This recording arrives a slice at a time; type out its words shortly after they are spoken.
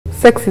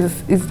sex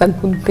is a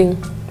good thing,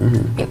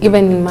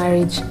 even in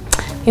marriage.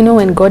 You know,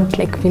 when God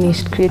like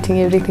finished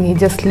creating everything, he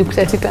just looked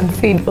at it and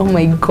said, oh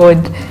my God.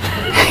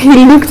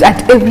 He looked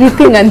at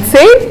everything and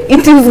said,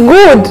 it is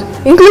good,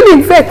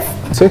 including sex.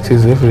 Sex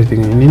is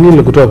everything. Nini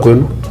likutoa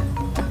kwenu?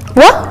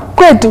 What?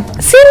 Kwetu.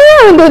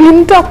 Sini ndo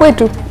limtoa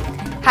kwetu.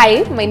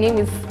 Hi, my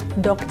name is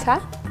Dr.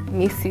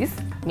 Mrs.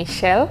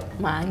 Michelle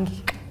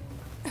Maangis.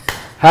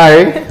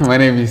 Hi, my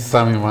name is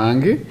Sammy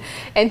Maangis.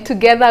 And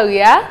together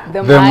we are the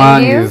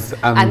Maangis,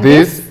 and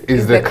this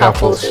is the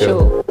Couples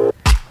Show.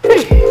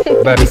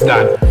 That is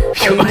done.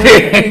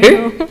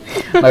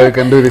 Now we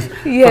can do this.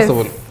 Yes. First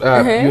of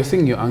all, you're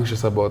saying you're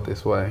anxious about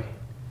this. Why?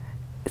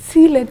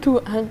 Sile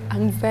tu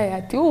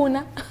anxiety.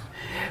 Una?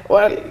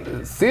 Well,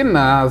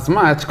 sina as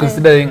much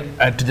considering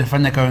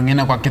tujafanya kwa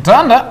wengine kwa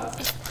kitanda.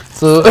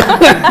 So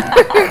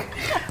I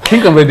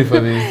think I'm ready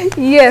for this.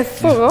 Yes.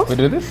 So we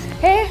do this?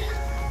 Hey,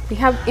 we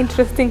have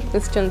interesting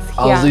questions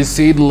here. As they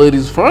said,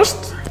 ladies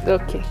first.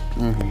 Okay.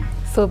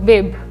 So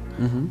babe,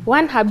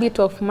 one habit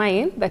of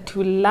mine that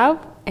you love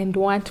and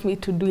want me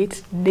to do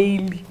it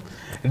daily.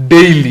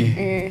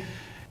 Daily?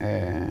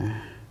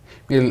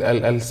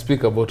 I'll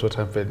speak about what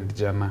happened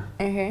jana.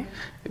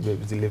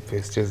 Baby, zile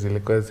pastries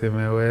zilikuwa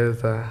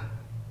zimeweza.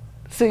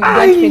 So you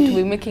want me to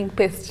be making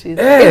pastries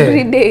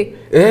every day?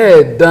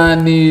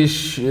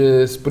 Danish,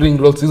 spring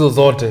rolls, hizo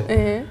zote.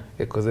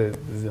 Because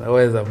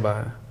zinaweza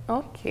mbaya.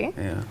 Okay.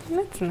 Yeah.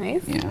 That's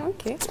nice. Yeah.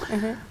 Okay.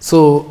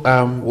 So,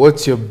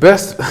 what's your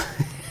best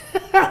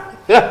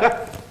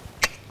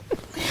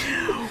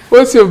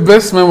what's your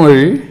best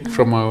memory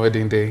from our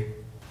wedding day?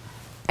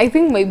 I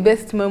think my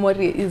best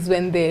memory is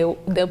when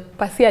the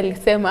pasi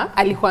alisema,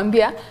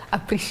 alikwambia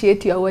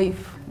appreciate your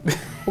wife.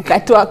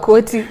 Ukatoa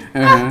koti.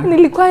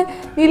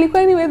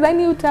 Nilikuwa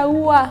nimedhani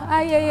utaua.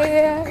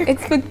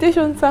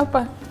 Expectations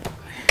hapa.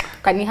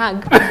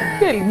 Kanihag.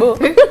 Elbo.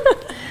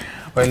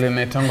 Wale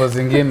netango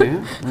zingine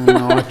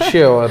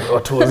nawachia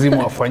watu wazima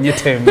wafanye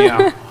time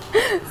yao.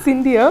 Si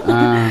ndio?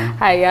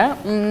 Haya.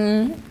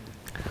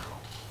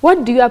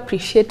 What do you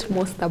appreciate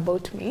most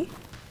about me?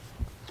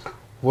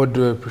 What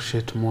do I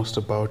appreciate most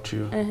about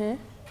you?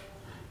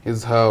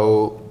 Is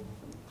how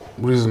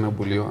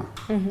reasonable you are.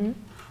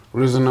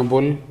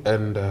 Reasonable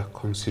and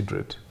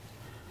considerate.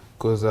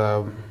 Because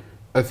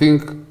I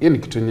think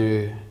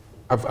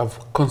I've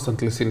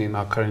constantly seen in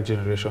our current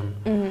generation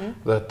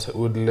that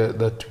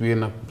we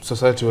in a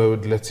society where we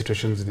would let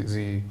situations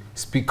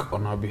speak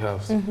on our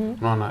behalf.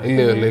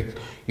 Like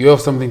you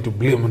have something to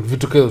blame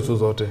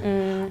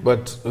and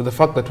but the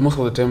fact that most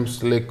of the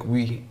times like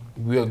we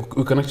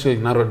can actually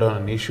narrow down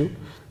an issue,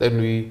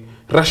 then we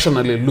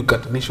rationally look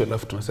at an issue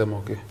and to say,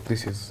 okay,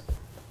 this is.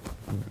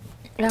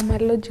 I'm a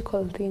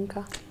logical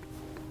thinker.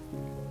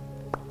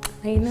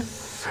 I know.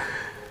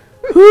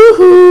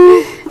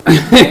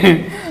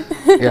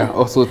 Yeah,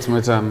 also it's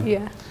my turn.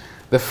 Yeah.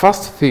 The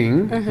first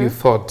thing you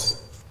thought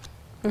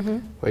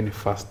when you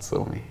first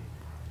saw me.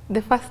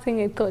 The first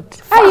thing I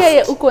thought.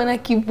 Uko na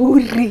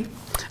kiburi.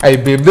 Hey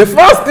babe, the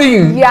first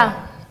thing.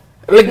 Yeah.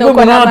 Like no,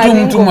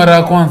 mtu mara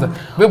ya kwanza.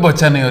 Babe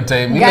achana hiyo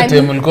time. Ile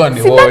time ulikuwa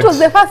ni watch. That was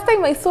the first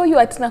time I saw you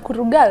at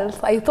Nakuru Girls.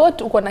 I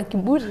thought uko na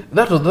kiburi.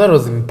 That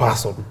was in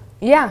person.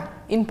 Yeah,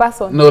 in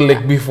person. No,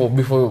 like before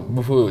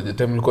the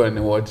time ulikuwa ni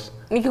watch.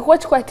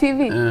 Nikikuwatch kwa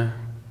TV.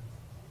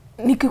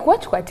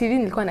 Nikikuwatch kwa TV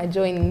nilikuwa na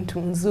join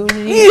mtu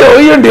mzuri.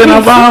 Hiyo ndio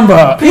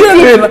inabamba. Hiyo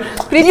ndio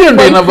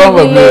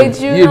inabamba. Hiyo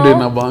ndio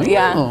inabamba.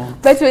 Yeah.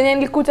 But when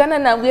nilikutana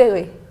na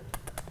wewe,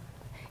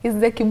 is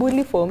the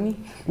kiburi for me.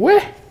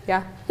 We?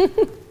 Yeah.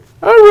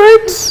 All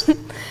right.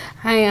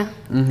 Haya.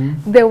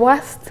 The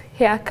worst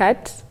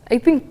haircut. I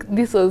think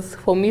this was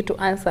for me to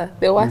answer.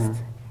 The worst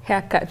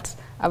haircut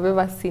I've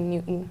ever seen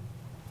you in.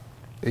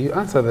 You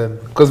answer then,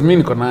 because me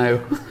niko nayo.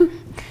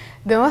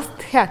 The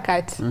worst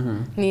haircut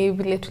ni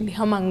vile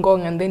tulihama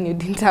Ngong and then you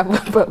didn't have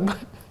a barber.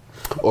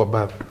 Oh,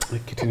 but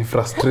it is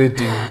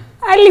frustrating.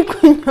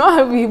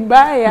 Alikunyoa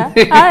vibaya.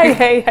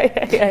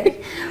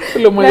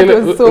 Ule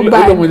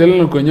mmoja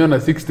leo kunyoa na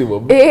 60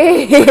 bob.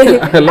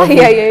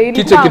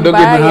 Kichwa kidogo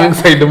na hang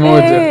side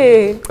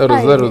moja.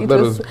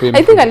 That was painful.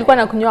 I think alikuwa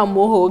anakunyoa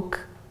mohawk.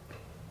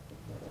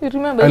 You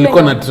remember?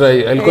 Alikuwa na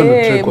try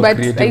kwa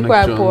creative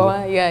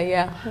na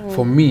yeah.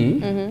 For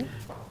me,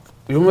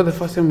 you remember the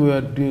first time we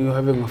were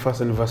having our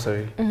first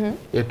anniversary?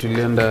 Yeah,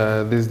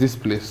 tulienda there's this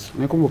place.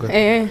 Nakumbuka?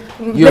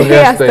 Your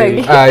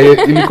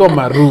hairstyle. Ilikuwa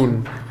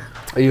maroon.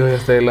 Your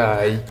hairstyle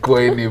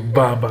ilikuwa ni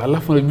baba.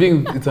 Alafu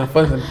it's a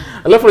fashion.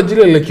 Alafu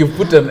like you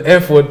put an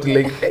effort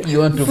like you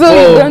want to so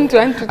go. You don't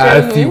want to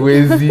tell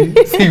me.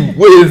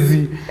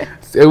 Siwezi.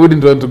 I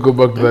wouldn't want to go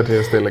back to that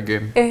hairstyle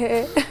again.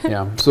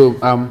 Yeah. So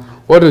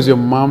what was your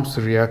mom's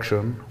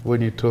reaction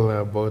when you told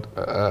her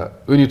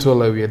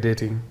we are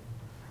dating?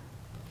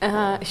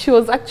 She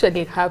was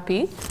actually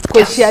happy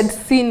because she had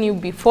seen you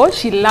before.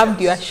 She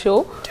loved your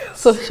show,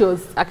 so she was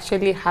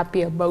actually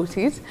happy about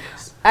it.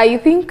 I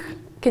think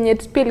Kenya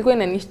pia ilikuwa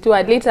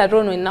inanishtua later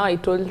on when now I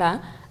told her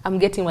I'm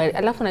getting married.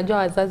 Alafu najua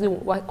wazazi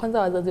kwanza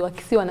wazazi wa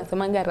Kisii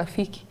wanasemanga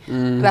rafiki.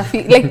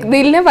 Rafiki, like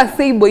they'll never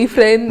say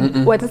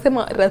boyfriend,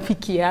 watasema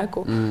rafiki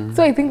yako.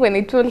 So I think when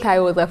I told her I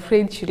was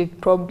afraid, she'll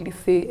probably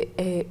say,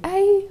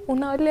 ai,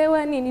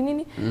 unaolewa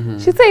nini.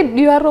 She said,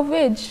 you are of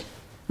age.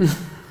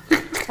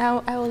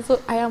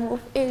 I am of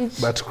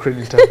age. But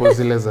credit hapo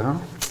zile za,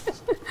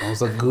 I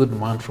was a good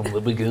man from the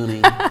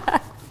beginning.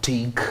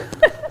 Tick.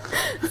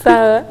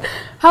 So,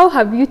 how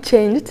have you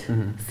changed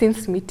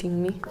since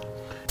meeting me?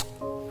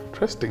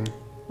 Interesting.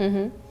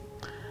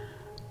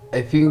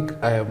 I think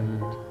I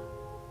am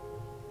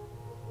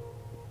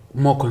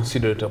more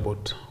considerate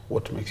about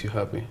what makes you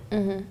happy.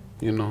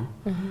 You know,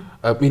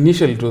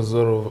 initially it was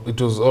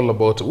all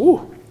about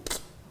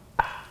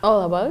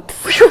all about.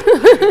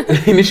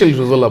 Initially it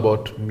was all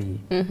about me.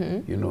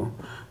 You know,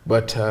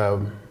 but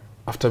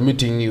after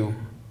meeting you,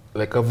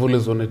 like I've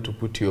always wanted to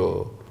put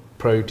your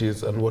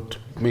priorities and what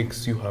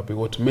makes you happy,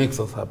 what makes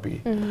us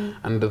happy,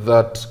 and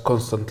that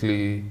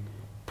constantly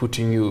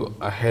putting you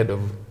ahead of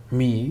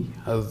me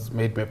has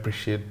made me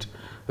appreciate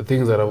the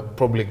things that I've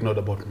probably ignored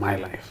about my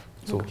life.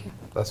 So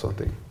that's one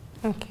thing.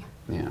 Okay.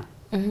 Yeah.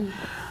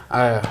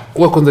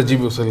 Wewe kwanza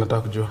jibu swali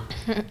nataka kujua.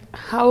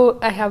 How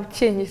I have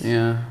changed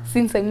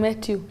since I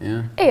met you.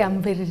 Hey,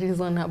 I'm very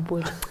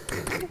reasonable.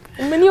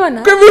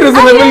 Umeniona? Kama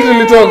reasonable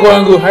tulitoa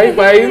kwangu. High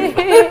five.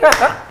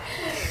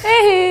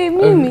 Hey,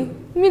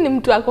 mimi ni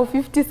mtu ako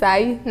 50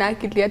 sahi na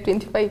akili ya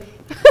 25.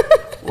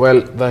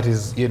 Well, that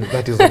is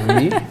on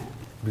me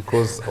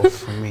because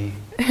of me.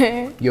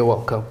 You're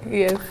welcome.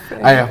 Yes.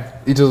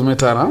 It was my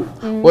turn.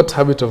 What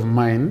habit of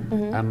mine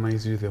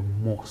annoys you the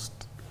most?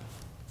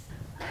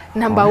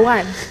 Number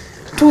 1,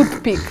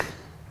 toothpick.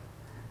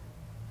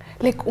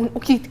 Like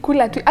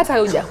ukikula tu hata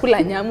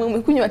hujakula nyama,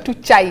 umekunywa tu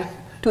chai,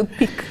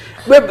 toothpick.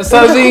 Babe,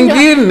 saa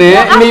zingine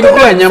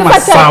nilikula nyama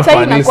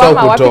sapa,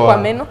 nilisahau kutoa.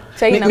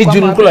 Ni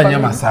nilikula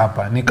nyama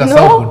sapa,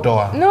 nikasahau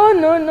kutoa.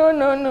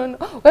 No.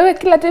 Wewe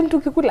kila time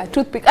tukikula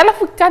toothpick.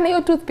 Alafu tena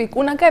hiyo toothpick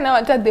unakaa na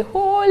hata the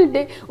whole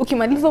day,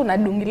 ukimaliza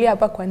unadungilia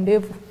hapa kwa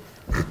ndevu.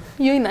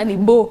 Hiyo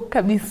inanibo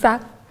kabisa.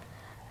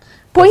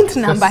 Point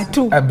number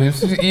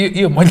 2.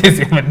 Hiyo moja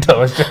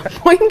zimetosha.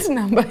 Point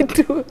number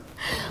 2.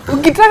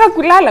 Ukitaka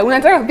kulala,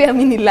 unataka pia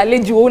mimi nilale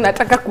juu wewe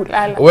unataka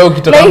kulala. Wewe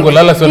ukitaka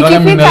kulala sio nani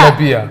mimi nilale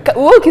pia.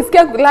 Wewe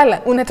ukisikia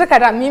kulala, unataka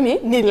na mimi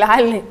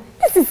nilale.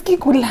 Sisikii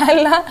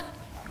kulala.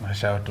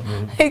 Shout to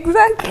me.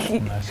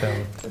 Exactly.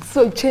 Shout.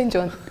 So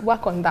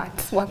work on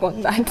that.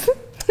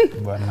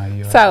 Bwana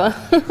hiyo. Sawa.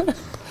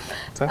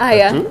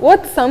 Aya,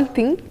 what's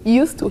something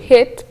you used to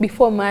hate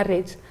before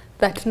marriage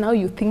that now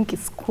you think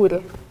is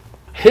cool?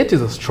 Hate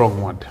is a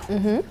strong word.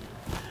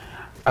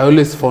 I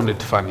always found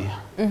it funny.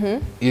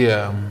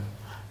 Yeah,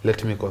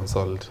 let me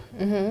consult.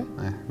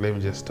 Let me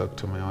just talk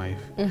to my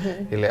wife.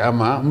 Ile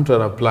ama mtu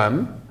ana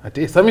plan,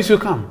 ati Sami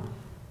should come.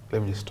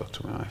 Let me just talk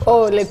to my wife.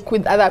 Oh, like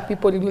with other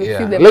people, you will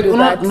see them like, do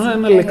that.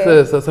 No,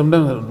 like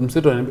sometimes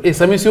mseto ananiambia, "Hey,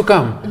 Sami should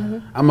come."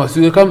 Ama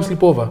you come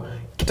sleep over.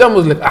 Kitambo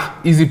was like,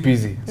 easy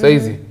peasy. So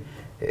easy.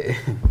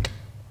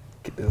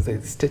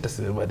 Status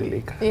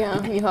imebadilika.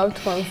 Yeah, you have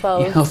to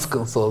consult. You have to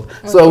consult.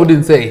 So I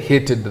wouldn't say I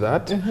hated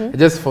that. I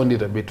just found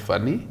it a bit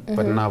funny,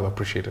 but now I've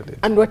appreciated it.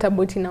 And what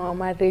about in our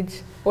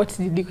marriage? What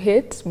did you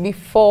hate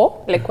before,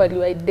 like while you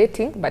were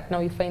dating, but now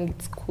you find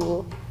it's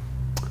cool?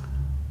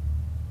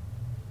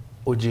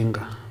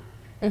 Ujinga.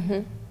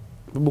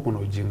 Bibu kuna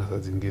ujinga saa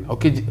zingine.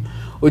 Okay,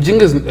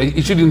 ujinga is,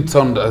 it shouldn't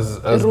sound as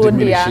rude,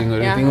 diminishing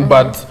or anything,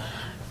 but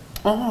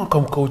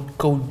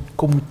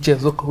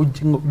kumchezo kwa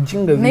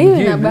ujinga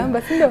zingine.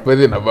 Inabamba, sindo? But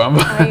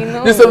inabamba. I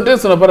know.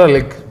 Sometimes unapata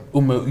like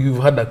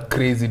you've had a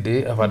crazy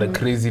day, I've had a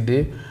crazy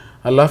day.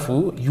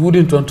 Alafu you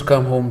wouldn't want to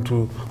come home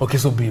to, okay,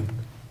 so babe,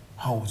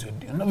 how was your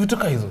day? Na vitu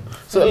kama hizo.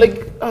 So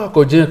like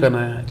kwa ujinga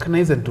kana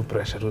hizo tu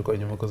pressure kwa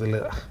nyuma because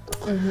like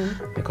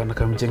niko na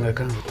kamjenga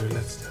kangu tu,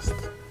 let's just,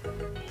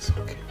 it's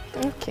okay.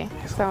 Okay,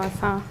 sawa.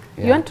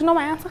 Yeah. You want to know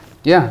my answer?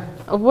 Yeah.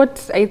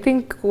 What I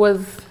think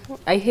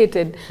I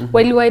hated.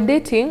 While you were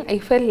dating, I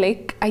felt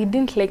like I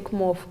didn't like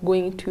more of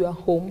going to your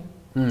home.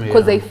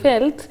 Because I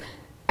felt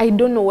I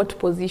don't know what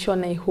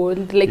position I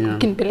hold. Like,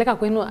 ukinipeleka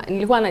kwenu,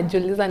 nilikuwa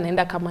najiuliza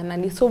naenda kama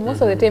nani. So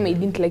most of the time I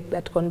didn't like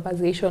that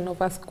conversation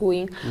of us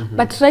going.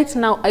 But right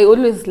now, I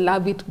always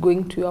love it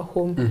going to your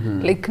home.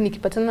 Like,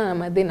 nikipatana na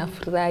madhe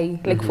nafurahi.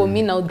 Like, for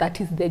me now, that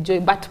is the joy.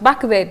 But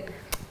back then,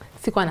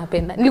 sikuwa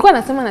napenda. Nilikuwa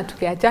nasema na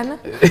tukiachana.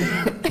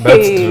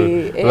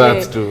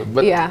 That's true.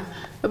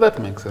 But that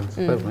makes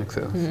sense. That makes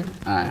sense.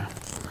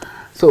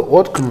 So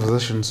what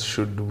conversations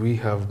should we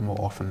have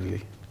more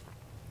oftenly?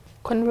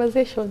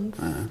 Conversations?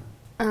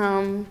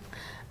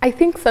 I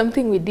think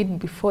something we did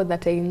before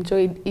that I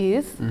enjoyed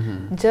is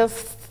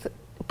just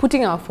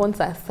putting our phones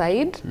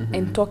aside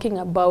and talking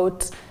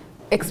about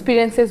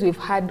experiences we've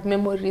had,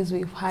 memories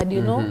we've had,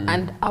 you know,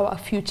 and our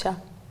future.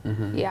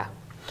 Yeah.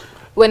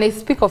 When I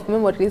speak of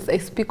memories, I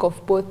speak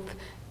of both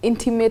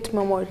intimate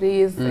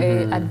memories,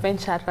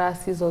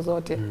 adventurous,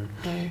 zozote.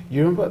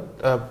 You remember,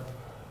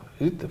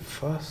 is it the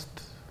first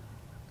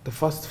the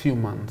first few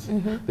months,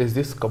 there's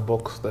this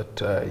box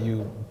that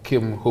you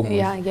came home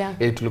with.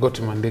 Yeah. Tulikuwa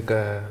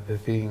tumandika the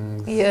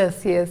things.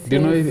 Yes. Do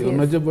you know it?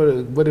 Unajua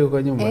bado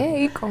kwa nyumba?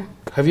 Iko.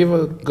 Have you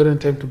ever gotten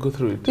time to go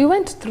through it? We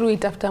went through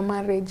it after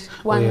marriage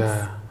once.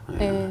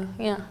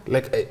 Yeah.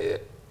 Like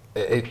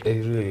I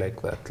really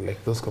like that.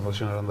 Like those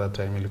conversations around that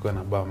time ilikuwa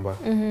na bamba.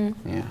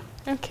 Yeah.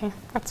 Okay,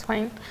 that's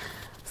fine.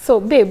 So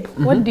babe,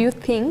 what do you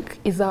think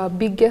is our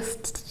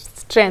biggest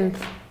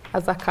strength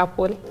as a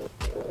couple?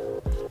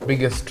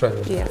 Biggest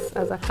strength? Yes,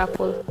 as a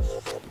couple.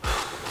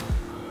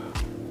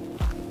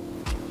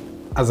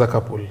 As a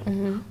couple,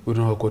 we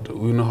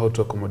know how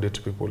to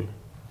accommodate people.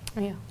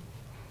 Yeah.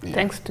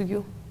 Thanks to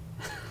you.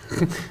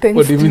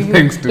 What do you mean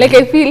thanks to like you?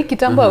 I feel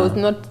kitambo I was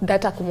not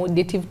that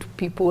accommodative to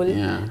people.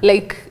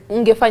 Like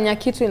ungefanya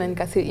kitu na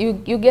nikase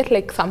you get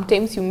like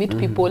sometimes you meet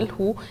people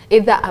who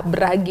either are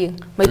bragging.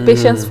 My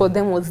patience for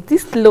them was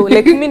this low.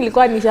 Like mimi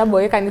nilikuwa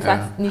nishaboeka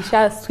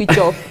nisha switch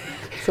off.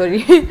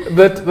 Sorry.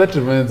 That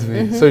reminds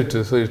me.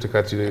 Sorry to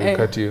cut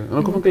you.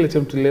 Unakumbuka ile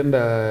time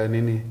tulienda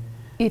nini?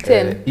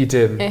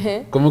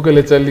 Iten. Kumbuka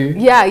ile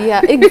chali?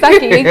 Yeah,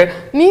 exactly. Like,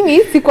 mimi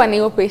sikuwa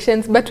na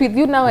patience, but with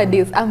you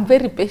nowadays I'm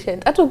very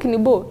patient. Hata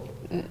ukinibo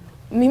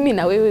mimi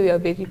na wewe we are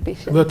very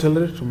patient. But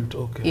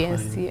okay.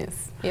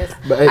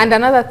 Yes. And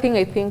another thing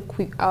I think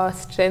our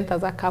strength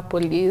as a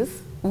couple is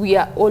we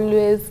are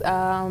always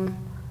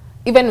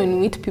even when we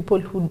meet people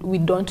who we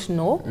don't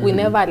know, we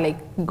never like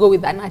go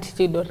with an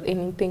attitude or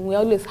anything. We're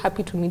always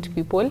happy to meet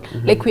people.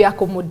 Like we are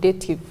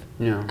accommodative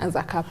as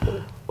a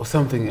couple. Or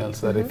something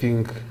else that I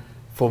think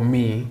for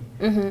me,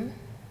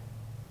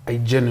 I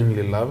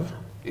genuinely love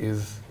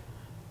is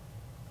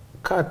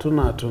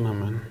tuna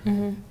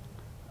man.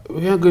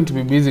 We are going to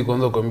be busy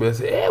kwanza kuambia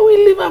say, hey, we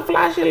live a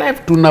flashy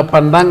life.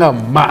 Tunapandanga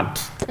mat.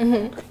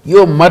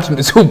 Yo mat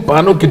ni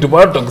supano kitu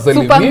bado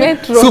tukusalimia.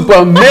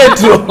 Super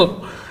metro.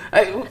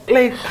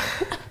 Like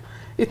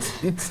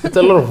it's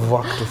a lot of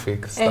work to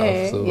fix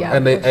stuff. So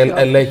and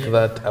I like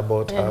that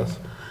about us,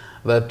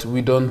 that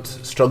we don't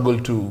struggle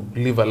to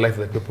live a life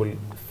that people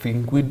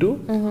think we do.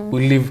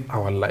 We live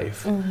our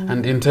life,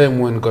 and in time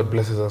when God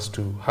blesses us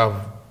to have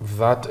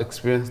that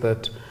experience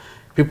that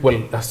people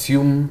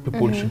assume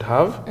people should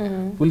have,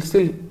 we'll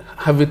still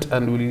have it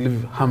and we'll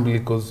live humbly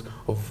because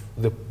of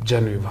the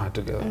journey we've had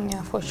together.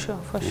 Yeah, for sure.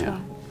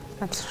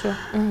 That's true.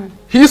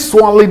 Hii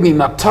swali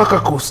ninataka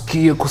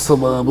kusikia kwa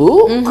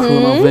sababu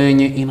kuna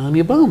venye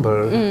inanibamba.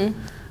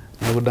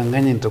 Na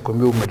kudanganya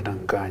nitakwambia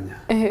umedanganya.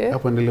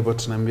 Hapo ndipo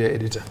tunaambia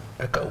editor,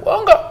 aka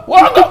wanga.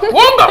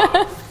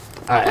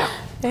 Aya.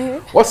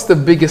 What's the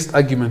biggest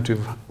argument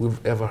we've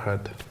ever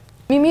had?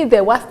 Mimi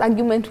the worst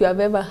argument we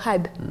have ever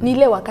had ni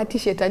ile wakati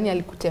shetani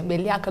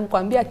alikutembelea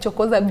akakwambia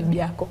chokoza bibi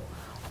yako.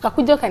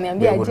 Ukakuja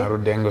ukaniambia aje?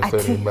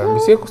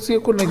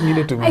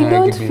 I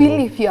don't feel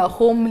if you are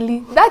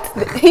homely. That's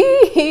the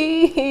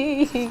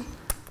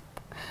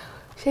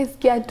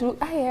Shesikia tu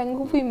aya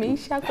nguvu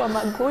imeisha kwa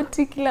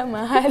magoti kila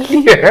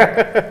mahali.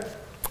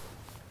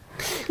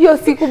 Yo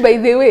siku by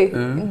the way,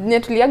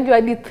 netuliagwa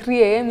hadi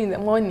 3 AM in the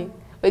morning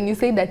when you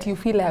say that you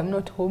feel I am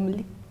not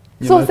homely.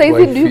 So say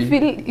do you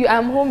feel you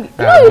am homely?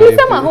 No,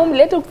 ulisema homely,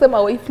 leto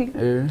kusema wifely.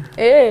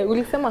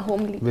 Ulisema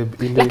homely.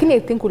 Lakini I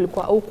think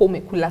ulikuwa uko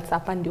umekula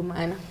sapa ndio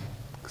maana.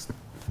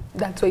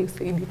 That's why you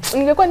said it.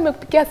 Ningekuwa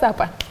nimekupikia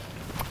sapa.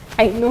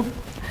 I know.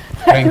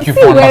 Thank you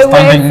for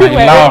understanding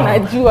my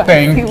love.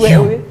 Thank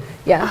you.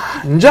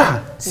 Yeah.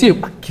 Njaa sio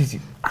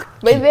akizi.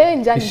 By the way,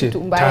 njaa ni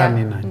kitu mbaya.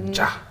 Tani na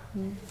njaa.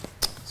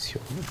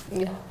 Sio.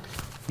 Yeah.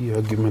 Hiyo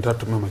argument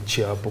hata mama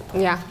chia hapo.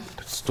 Yeah.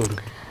 Story.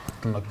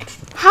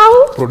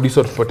 How?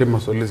 Producer tupate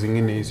maswali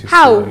zingine hizi.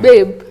 How,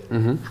 babe?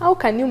 How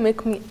can you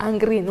make me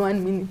angry in 1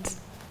 minute?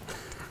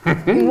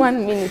 In 1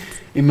 minute.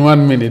 In 1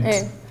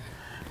 minute.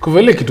 Kwa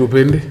vile kitu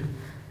upende.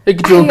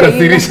 Kitu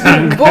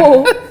ukathirisha.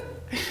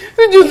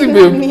 Juzi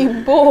babe. Ni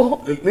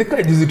bo.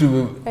 Nika juzi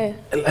tu.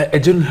 I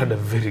generally had a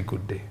very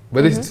good day.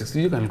 But this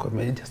you can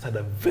come, I just had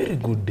a very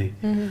good day.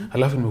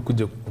 Alafu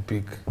nimekuja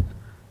kukupik.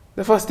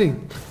 The first thing,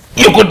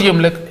 you got him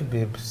like, hey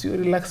babe, so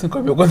relax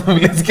nikwambia kwanza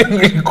vile sikia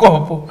nilikuwa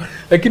hapo.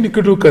 Lakini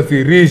kitu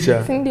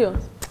ukathirisha. Si ndio?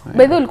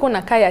 By the way ulikuwa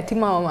unakaa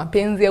yatima wa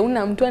mapenzi,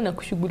 hauna mtu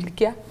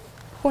anakushughulikia.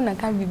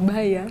 Unakaa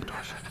vibaya.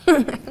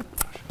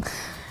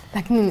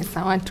 Lakini ni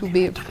sawa tu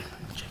babe.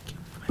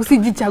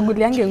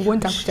 Usijichaguliange nguo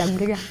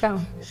nitakuchagulia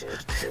sawa.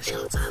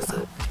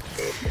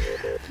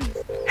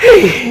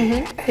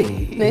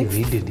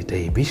 Video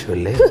nitaibishwa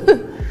leo.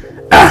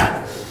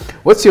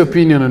 What's your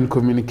opinion on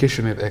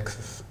communication with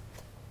exes?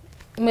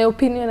 My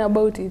opinion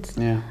about it.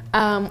 Yeah.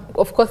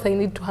 Of course we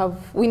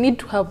need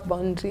to have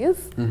boundaries.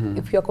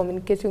 If you are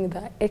communicating with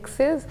our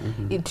exes,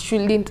 it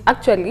shouldn't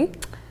actually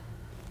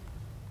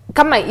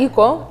kama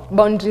iko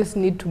boundaries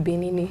need to be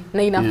nini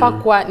na inafaa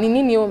kwa ni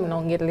nini hiyo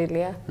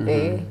mnaongelelea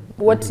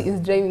what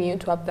is driving you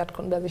to have that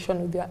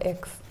conversation with your ex.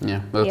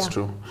 Yeah, that's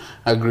true.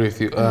 I agree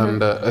with you.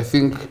 And I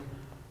think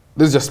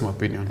this is just my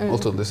opinion,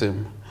 also the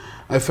same.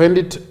 I find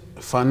it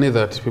funny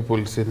that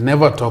people say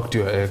never talk to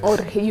your ex or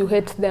you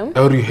hate them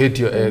or you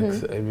hate your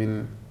ex. I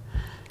mean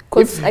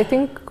Because I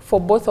think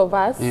for both of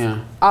us, Yeah.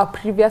 our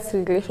previous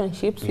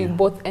relationships, we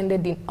both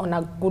ended on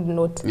a good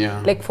note.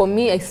 Yeah. Like for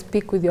me, I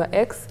speak with your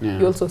ex, Yeah.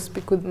 you also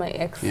speak with my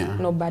ex. Yeah.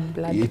 No bad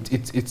blood.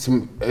 It's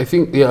I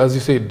think, yeah, as you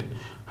said,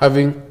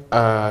 having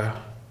a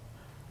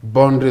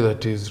boundary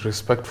that is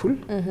respectful,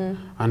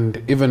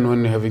 and even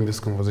when you're having these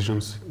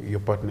conversations, your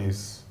partner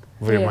is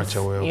very much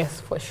aware of.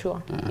 Yes, for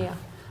sure. Yeah.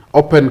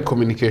 Open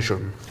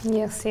communication.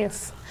 Yes,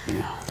 yes.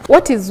 Yeah.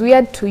 What is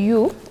weird to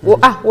you?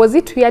 Was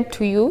it weird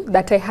to you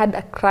that I had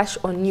a crush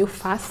on you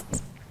first?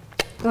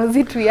 Was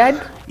it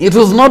weird? It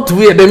was not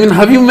weird. I mean,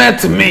 have you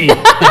met me?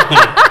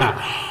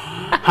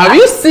 Have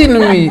you seen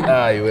me?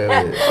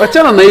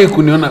 Wachana na hii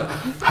kuniona.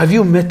 Have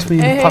you met me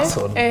in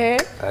person?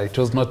 It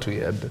was not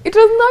weird. It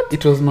was not?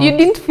 It was not. You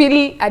didn't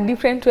feel a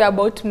different way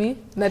about me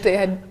that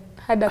I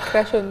had a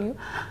crush on you?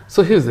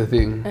 So here's the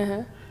thing.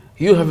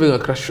 You having a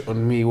crush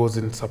on me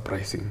wasn't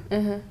surprising.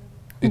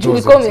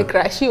 Ulikuwa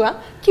umecrushiwa.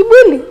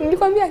 Kiburi,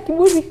 nilikwambia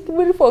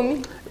kiburi for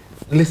me.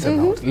 Listen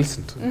out,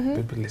 listen to me.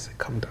 Baby, listen,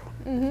 calm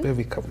down.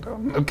 Baby, calm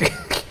down. Okay.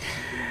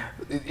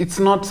 It's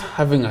not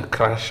having a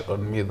crush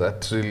on me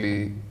that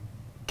really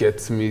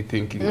gets me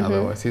thinking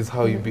otherwise. It's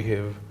how you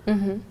behave.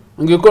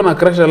 Ungekuwa na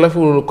crush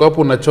alafu uko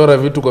hapo unachora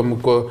vitu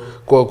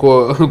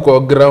kwa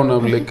ground,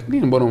 I'm like,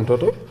 nini mbona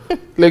mtoto?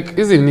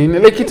 Like, is it nini?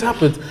 Like, it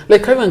happens.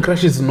 Like, having a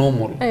crush is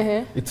normal.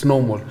 It's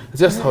normal.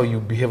 It's just how you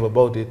behave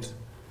about it.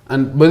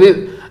 And but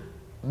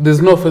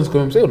there's no offense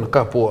coming say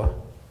unakaa poa.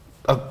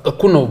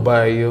 Hakuna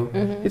ubaya hiyo.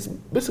 It's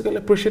basically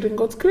appreciating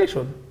God's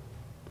creation.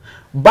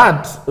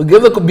 But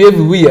ukianza to behave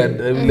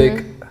weird, I'm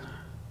like,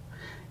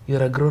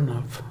 you're a grown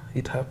up.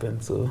 It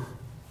happens. So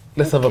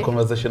let's have a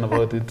conversation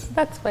about it.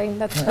 That's fine.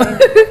 That's fine.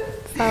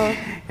 So.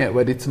 Yeah,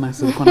 but it's nice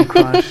to kind of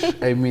crush.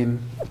 I mean,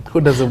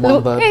 who doesn't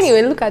want that?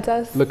 Anyway, look at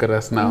us. Look at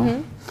us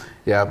now.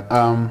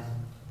 Yeah.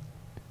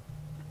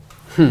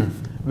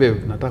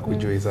 Babe, nataka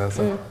kujua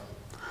sasa.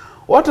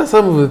 What are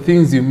some of the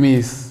things you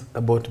miss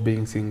about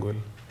being single?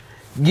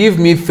 Give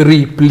me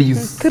 3,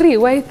 please. 3?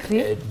 Why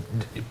 3?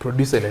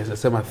 Producer, let's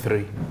say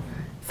 3.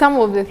 Some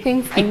of the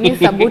things I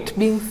miss about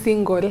being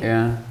single.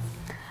 Yeah.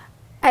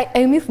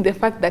 I miss the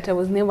fact that I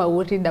was never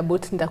worried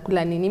about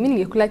nitakula nini. Mimi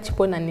ningekula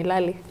chipo na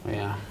nilale.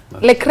 Yeah.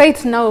 Like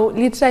right now,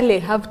 literally I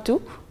have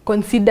to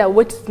consider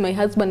what is my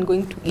husband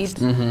going to eat.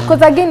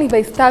 Because again, if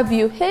I starve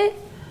you, hey,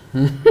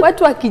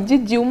 watu wa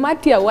kijiji,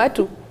 umati ya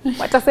watu,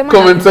 watasema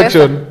comment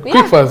section,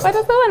 quick fast.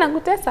 Watasema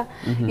nakutesa.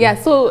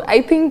 Yeah, so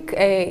I think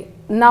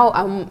now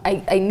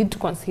I need to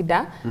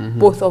consider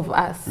both of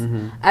us.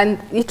 And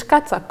it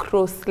cuts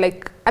across,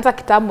 like, hata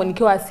kitambo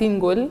nikiwa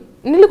single,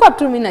 nilikuwa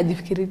tu mimi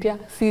najifikiritia,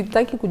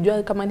 sitaki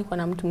kujua kama niko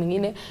na mtu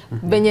mwingine,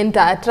 venye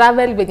nita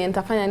travel, venye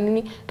nitafanya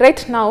nini.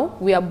 Right now,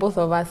 we are both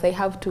of us. I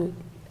have to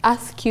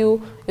ask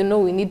you, you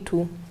know, we need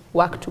to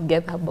work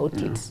together about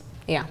it.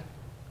 Yeah.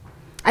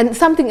 And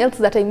something else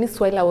that I missed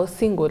while I was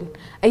single,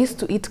 I used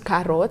to eat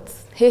carrots.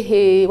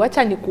 Hey,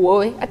 wacha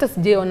nikuoe, hata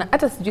sijaona,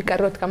 hata sijui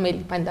carrot kama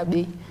ilipanda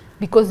bei.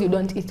 Because you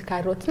don't eat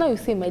carrots. Now you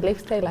see my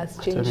lifestyle has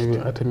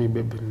changed. Hata mi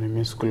baby,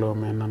 nimemiss kula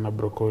omena na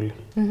broccoli.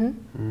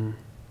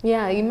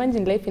 Yeah,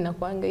 imagine life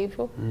inakuanga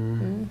hivyo.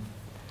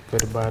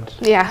 Very bad.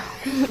 Yeah,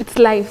 it's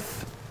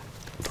life.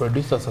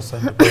 Producer sasa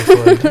ni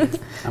password.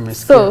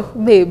 So,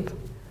 babe,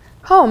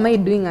 how am I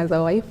doing as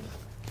a wife?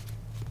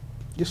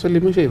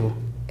 Jisalimisha hivyo.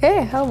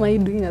 How am I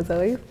doing as a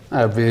wife?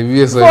 Baby,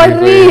 yes. For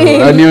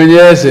real.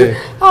 Anionyeshe.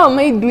 How am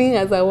I doing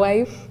as a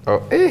wife?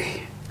 Oh,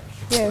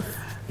 Yes.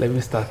 Let me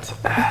start.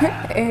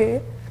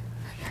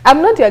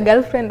 I'm not your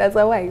girlfriend as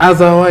a wife. As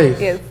a wife?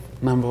 Yes.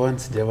 Number 1,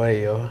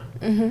 sijawahi yo.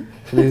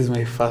 This is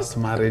my first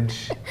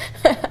marriage.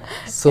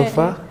 So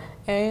far,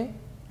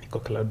 niko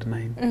cloud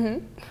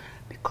 9.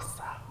 Niko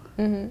sawa.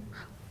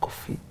 Niko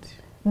fit.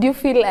 Do you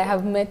feel I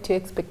have met your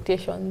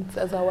expectations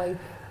as a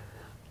wife?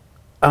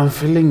 I'm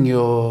feeling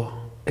you're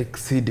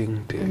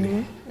exceeding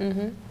daily.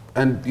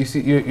 And you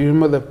see, you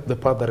remember the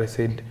part that I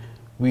said,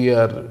 we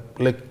are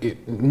like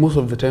most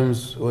of the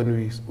times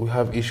when we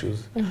have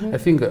issues. I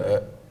think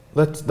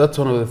that's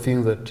one of the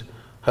things that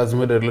has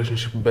made a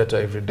relationship better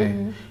every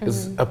day.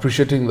 Is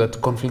appreciating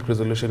that conflict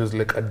resolution is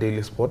like a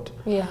daily sport.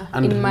 Yeah,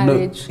 and in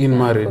marriage. In yeah,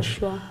 marriage, for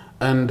sure.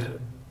 And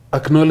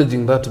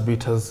acknowledging that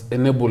bit has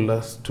enabled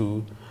us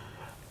to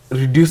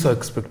reduce our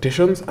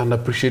expectations and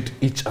appreciate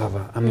each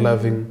other and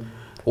loving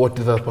what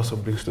the other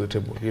person brings to the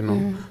table. You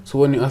know. So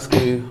when you ask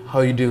me how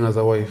are you doing as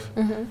a wife,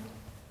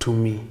 to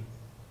me,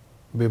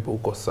 babe,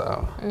 uko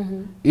sawa.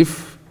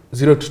 If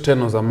 0 to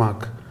 10 was a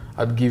mark,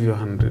 I'd give you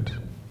 100.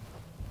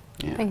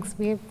 Yeah. Thanks,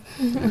 babe.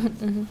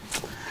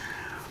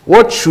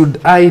 What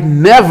should I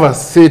never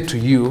say to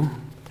you,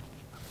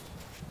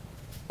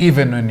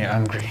 even when you're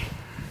angry?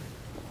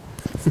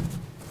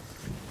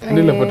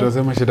 Ndile pato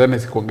sema shetani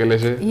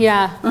sikuongeleshe.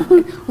 Yeah.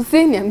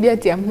 Usiniambia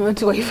ati I'm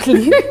not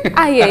wifely.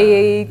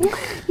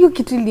 You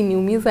kitu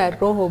iliniumiza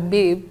roho,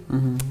 babe.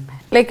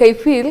 Like I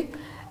feel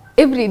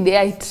every day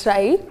I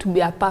try to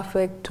be a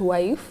perfect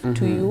wife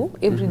to you.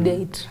 Every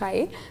day I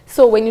try.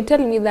 So when you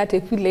tell me that,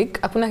 I feel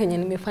like hakuna kenye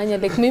nimefanya.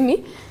 Like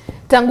mimi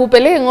tangu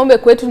peleke ng'ombe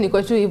kwetu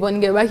niko tu hivyo,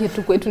 ningebaki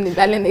tu kwetu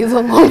nilale na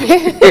hizo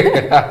ng'ombe.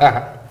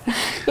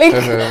 Like,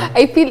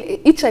 I feel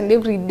each and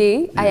every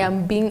day I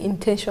am being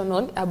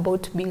intentional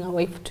about being a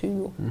wife to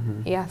you.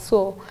 Yeah,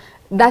 so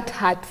that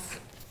hurts.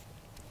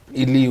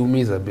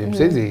 Iliumiza, babe.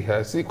 Saizi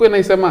hasi. Kwa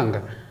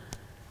naisemanga.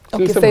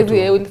 Okay,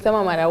 saizi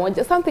ulisema mara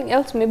moja. Something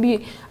else,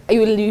 maybe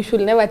you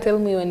should never tell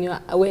me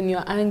when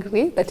you're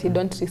angry that I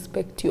don't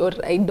respect you or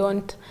I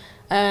don't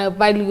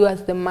value you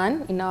as the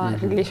man in our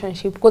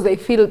relationship, because I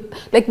feel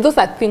like those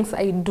are things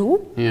I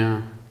do.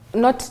 Yeah.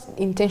 Not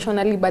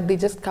intentionally, but they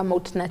just come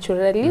out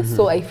naturally.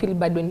 So I feel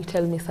bad when you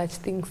tell me such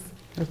things.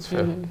 That's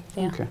fair.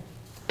 Yeah. Okay.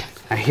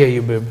 I hear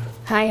you, babe.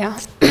 Hiya.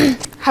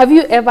 Have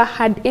you ever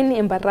had any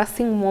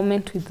embarrassing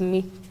moment with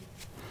me?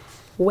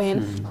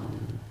 When?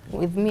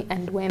 With me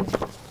and when?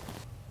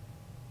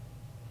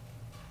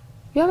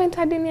 You haven't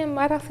had any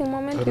embarrassing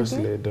moment with me?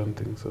 Honestly, I don't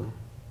think so.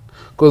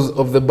 Because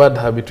of the bad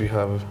habit we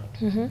have.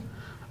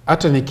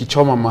 Hata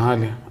nikichoma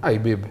mahali, ay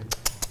babe,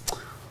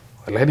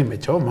 wala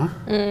nimechoma.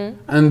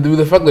 And with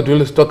the fact that we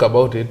always talk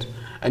about it,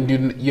 and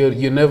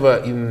you're never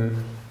in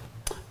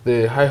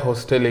the high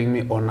horse telling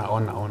me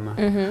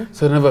honor.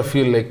 So I never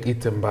feel like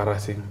it's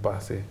embarrassing per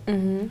se.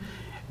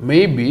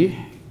 Maybe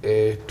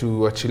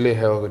to achile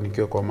hewa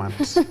nikiwa kwa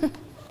mat.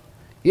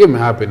 Hiyo may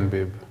happen,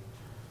 babe.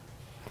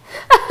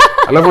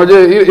 Alafu unajua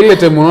ile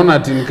time unaona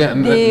ati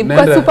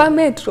naenda kwa super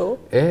metro.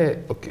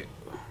 Okay.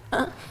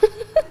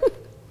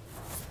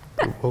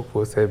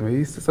 Huko sema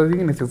hii sasa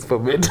zingine si super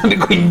metro ni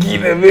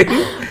kwingine babe.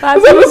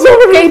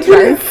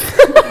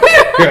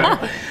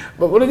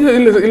 But unajua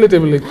ile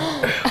time like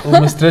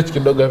stretch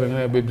kidogo hapo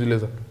na babe zile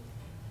za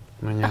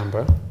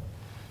unanyamba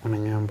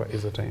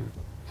is the time.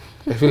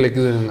 I feel like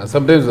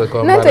sometimes I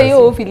come not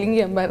you feeling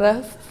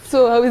embarrassed.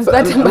 So how is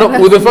that embarrassing?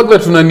 No, with the fact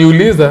that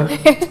tunaniuliza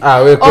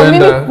we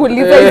kwenda. Mimi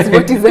kuuliza is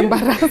what is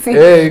embarrassing.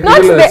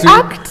 Not the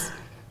act.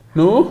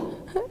 No?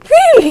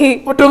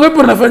 Really? Watu wangapi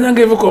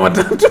wanafanyanga hivyo kwa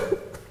matatu?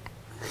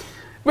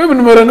 Baby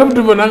ni mara ngapi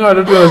tumeonanga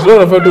watu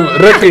wanafanya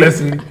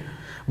recklessly.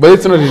 But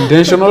it's not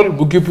intentional.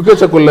 Ukipika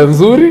chakula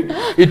nzuri,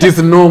 it is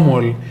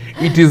normal.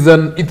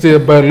 It's a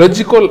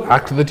biological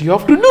act that you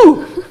have to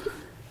do.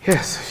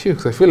 Yes,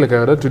 shucks. I feel like I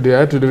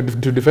had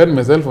to defend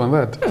myself on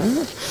that.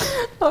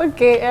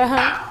 Okay.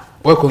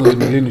 Why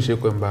couldn't you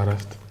shake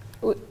embarrassed?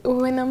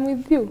 When I'm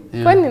with you.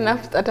 Funny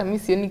enough, hata mimi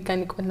sioni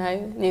kani niko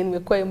nayo,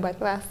 nimekuwa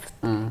embarrassed.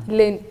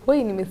 Ile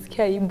wewe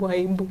nimesikia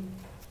aibu.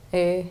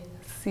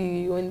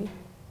 Sioni.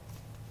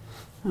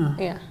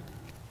 Yeah.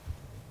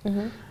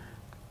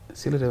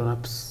 Sile ndio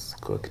unaps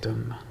kwa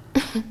kitanda.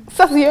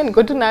 Sasa hiyo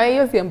niko tu na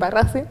hiyo si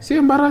embarrassing. Si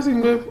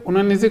embarrassing wewe,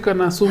 unanizika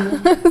na sumu.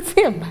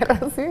 Si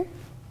embarrassing.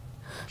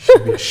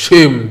 Should be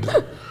ashamed.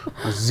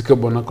 Azika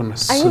bwanako na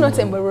sumu. Are you not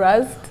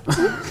embarrassed?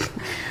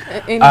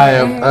 I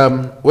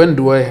am.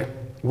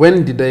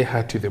 When did I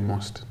hurt you the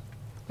most?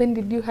 When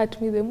did you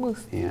hurt me the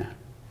most? Yeah.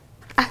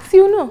 As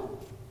you know.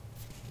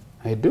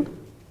 I do?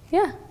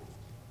 Yeah.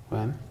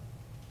 When?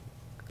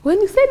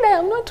 When you said I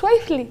am not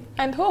wifely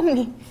and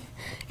homely.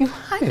 You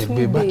hurt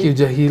me, babe.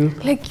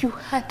 Like you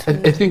hurt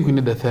me. I think we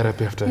need a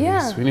therapy after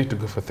this. We need to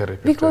go for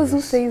therapy. Because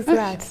who says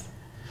that?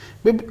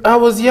 Babe, I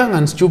was young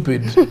and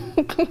stupid.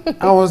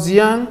 I was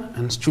young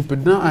and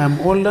stupid. Now I am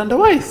old and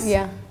wise.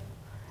 Yeah.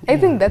 I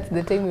think that's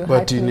the time you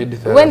hurt me. Need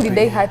therapy. When did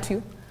I hurt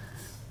you?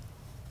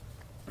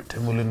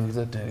 Temule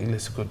nilizata ile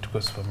siku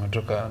tuko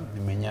supermarket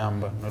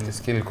nimenyamba.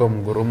 Nilisikia ilikuwa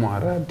mgurumo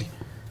haradi.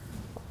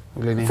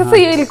 Ule ni sasa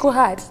hiyo ilikuwa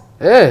hurt.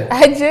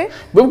 Aje?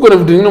 Babe, kuna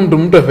vitu vingine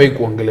mtu afai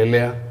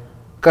kuongelelea.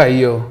 Ka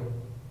hiyo.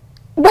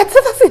 But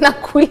sasa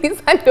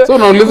sinakuuliza ndio. So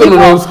unauliza na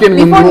unasikia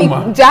ni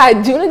mnguruma.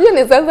 Judge, unajua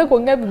naanza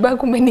kuongea bibaya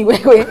kumbe ni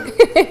wewe.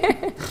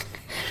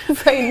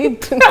 So I need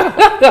to know.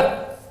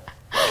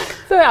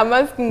 So I'm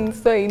asking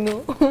so I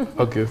know.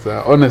 Okay,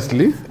 so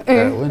honestly,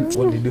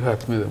 when did you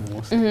hurt me the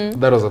most?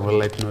 That was on a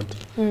light note.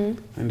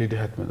 When did you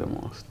hurt me the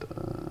most?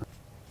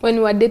 When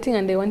we were dating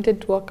and I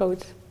wanted to walk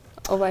out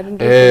of our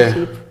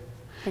relationship.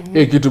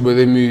 Yeah, kitu by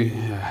the me,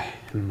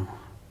 no.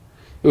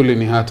 Yule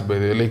ni hurt by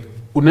the like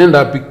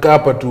unaenda pick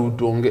up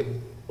tuonge.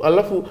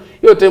 Alafu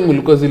hiyo time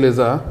ulikuwa zile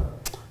za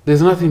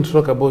there's nothing to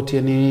talk about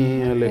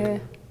yani like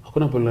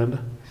hakuna polanda.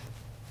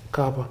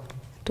 Kapa.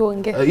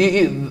 Tuonge.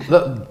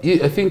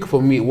 I think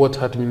for me what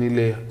hurt me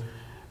nile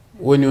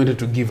when you wanted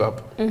to give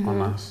up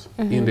on us.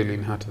 Indeli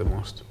hurt the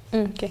most.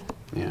 Okay.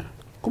 Yeah.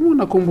 Kama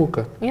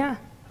unakumbuka? Yeah.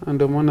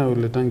 Ndio maana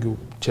uletangi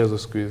uchezo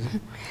siku hizi.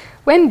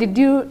 When did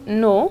you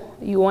know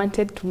you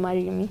wanted to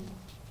marry me?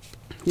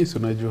 Yes,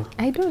 unajua.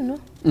 I don't know.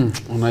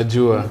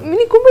 Unajua.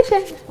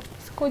 Nikumbushe.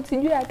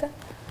 Sijui hata.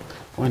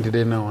 When did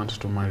I know I wanted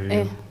to marry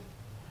you?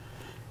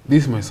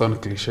 This might sound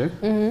cliché.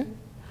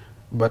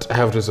 But I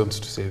have reasons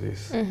to say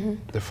this.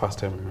 The first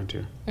time I met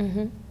you.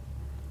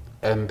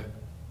 And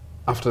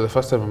after the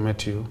first time I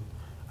met you,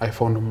 I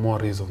found more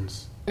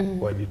reasons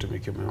why I need to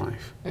make you my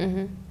wife.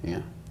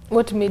 Yeah.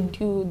 What made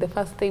you the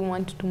first time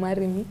want to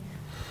marry me?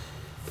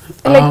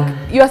 Like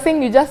you are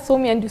saying you just saw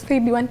me and you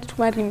said you wanted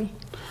to marry me.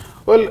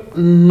 Well,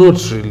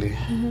 not really.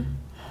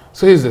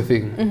 So here's the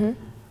thing.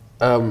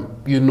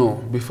 You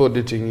know, before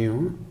dating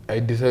you, I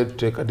decided to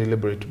take a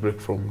deliberate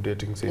break from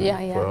dating for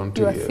around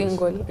 2 years. You were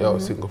single. Yeah, I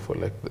was single for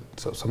like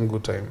some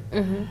good time.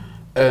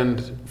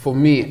 And for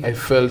me, I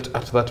felt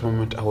at that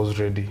moment I was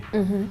ready.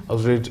 I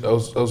was ready. I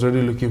was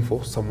ready looking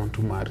for someone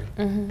to marry.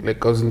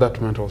 Like I was in that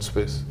mental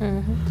space.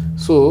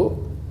 So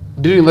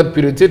during that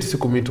period,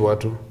 sikumit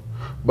watu,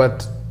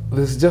 but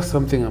there's just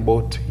something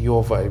about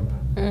your vibe,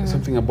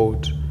 something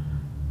about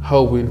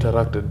how we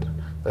interacted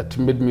that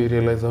made me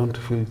realize I want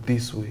to feel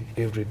this way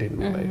every day in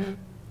my life.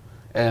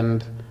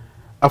 And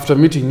after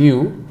meeting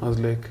you, I was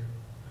like,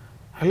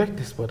 I like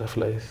these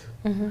butterflies.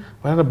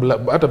 But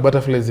other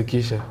butterflies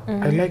ikisha,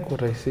 I like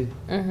what I see.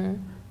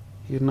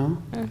 You know?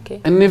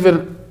 Okay. And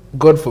even,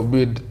 God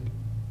forbid,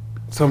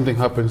 something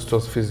happens to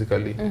us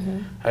physically.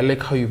 I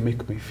like how you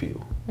make me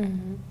feel.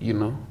 You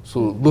know?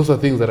 So those are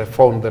things that I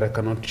found that I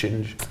cannot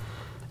change.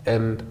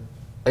 And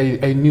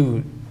I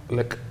knew,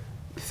 like,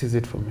 this is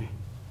it for me.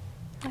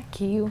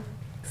 Lucky you.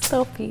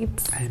 Stop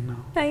it. I know.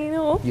 I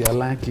know. You're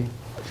lucky.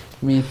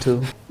 Me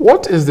too.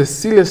 What is the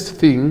silliest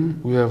thing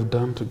we have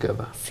done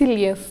together?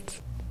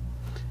 Silliest.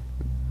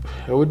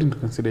 I wouldn't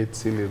consider it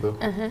silly though.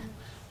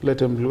 Let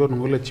them look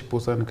at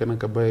chiposa and can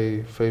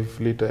buy 5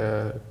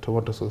 liter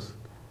tomato sauce.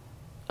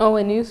 Oh,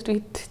 when you used to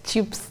eat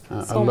chips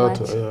so a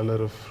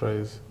lot of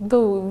fries.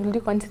 Though, will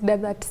you consider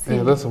that silly?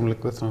 Yeah, that's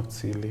not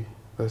silly.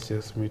 That's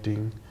just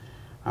meeting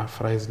our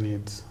fries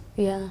needs.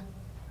 Yeah.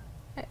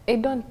 I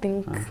don't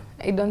think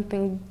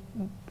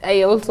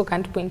I also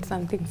can't point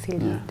something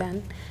silly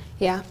done.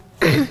 Yeah.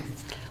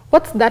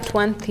 What's that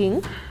one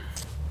thing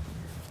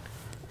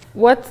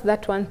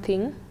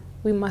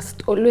we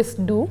must always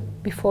do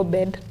before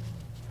bed?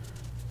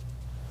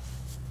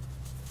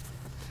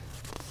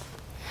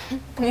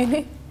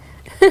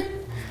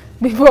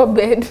 Before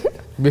bed.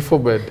 Before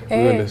bed,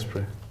 we always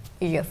pray.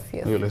 Yes.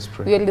 We always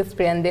pray. We always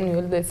pray and then we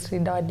always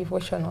read our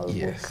devotional book.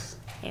 Yes.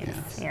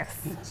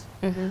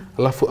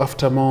 Alafu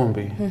after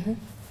maombi,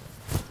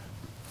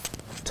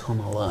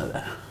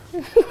 tunalala.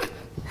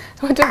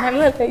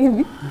 Tunalala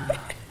hivi.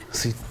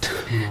 Si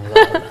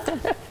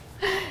tunalala.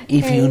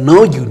 If you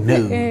know, you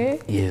know.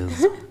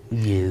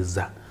 Yes.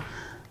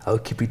 I'll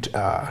keep it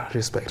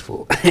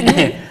respectful.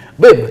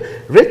 Babe,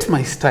 rate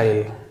my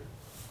style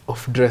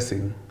of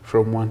dressing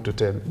from 1 to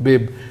 10.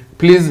 Babe,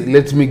 please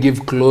let me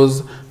give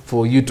close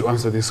for you to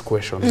answer this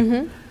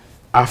question.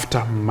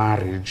 After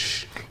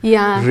marriage,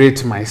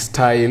 rate my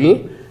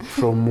style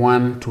from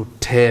 1 to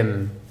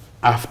 10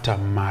 after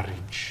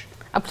marriage.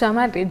 After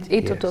marriage,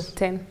 8 out of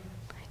 10.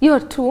 Hiyo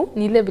tu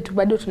ni ile vitu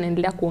bado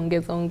tunaendelea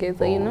kuongeza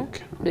you know,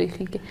 ndio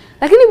ifike.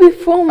 Lakini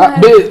before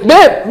marriage,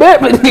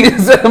 babe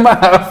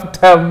nilisema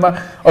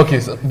after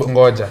okay, so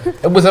ngoja.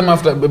 Hebu sema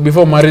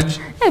before marriage.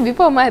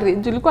 Before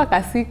marriage ulikuwa ka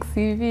 6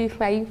 hivi,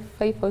 5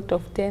 out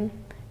of 10.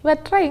 You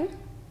are trying.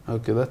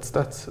 Okay, that's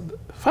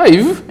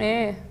 5.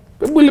 Babe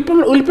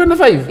ulipenda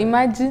 5.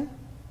 Imagine.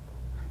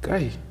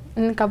 Kai.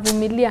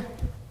 Nikavumilia.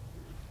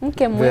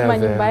 Mke mwema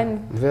nyumbani.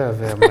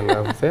 There my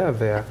love.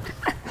 There.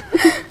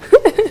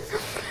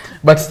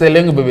 But style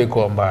yangu bebe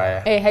kwa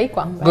mbaya.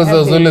 Haikuwa mbaya. Because I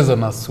was always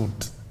on a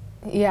suit.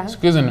 Yeah.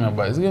 Siku hizo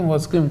nimebaya.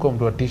 Siku mko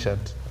mtu wa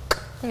t-shirt.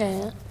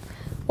 Yeah.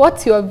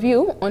 What's your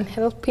view on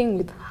helping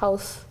with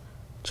house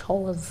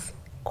chores?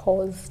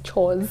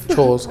 Chores,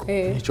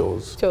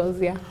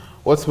 yeah.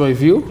 What's my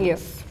view?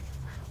 Yes.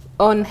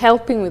 On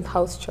helping with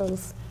house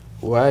chores.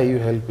 Why are you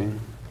helping?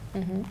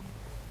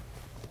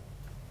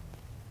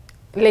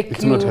 Like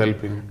it's not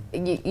helping.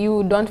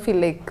 You don't feel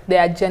like there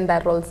are gender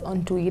roles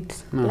onto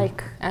it. No.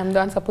 Like I'm the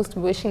one supposed to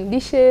be washing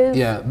dishes.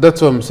 Yeah,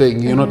 that's what I'm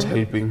saying. You're not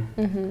helping.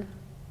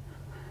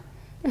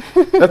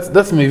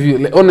 That's my view.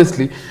 Like,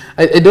 honestly,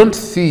 I don't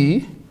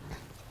see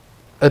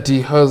that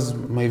he has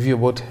my view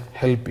about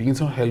helping.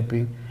 It's not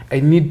helping. I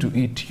need to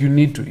eat. You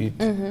need to eat.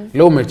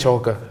 Leo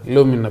umechoka,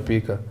 leo mimi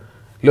napika.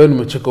 Leo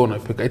nimechoka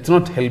unapika. It's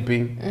not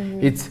helping.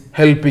 It's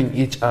helping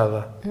each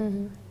other.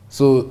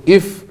 So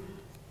if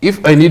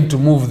I need to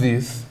move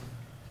this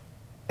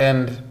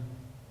and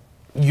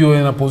you're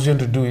in a position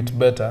to do it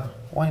better,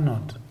 why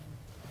not?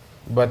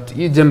 But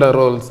gender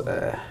roles,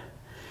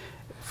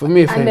 for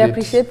me, and I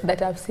appreciate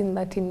that I've seen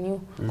that in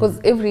you.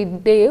 Because every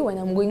day when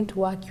I'm going to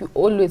work, you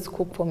always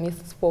cook for me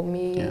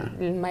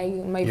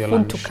my food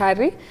lunch. To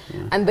carry.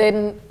 And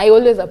then I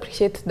always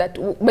appreciate that.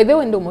 By the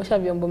way, ndo mosha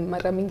vyombo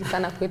mara mingi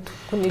sana kwetu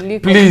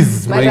kuniliko.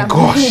 Please, my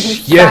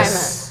gosh,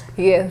 yes.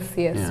 Yes.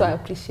 So I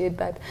appreciate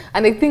that.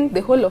 And I think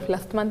the whole of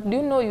last month, do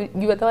you know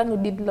you were the one who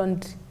did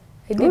laundry?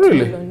 I did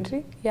really?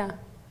 Laundry. Yeah.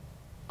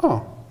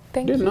 Oh.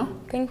 Thank you. Know?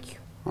 Thank you.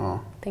 Oh.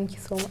 Thank you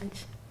so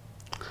much.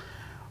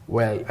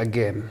 Well,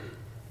 again,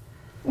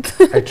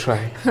 I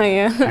try.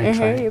 I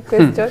try. Your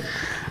question.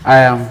 I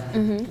am.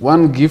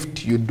 One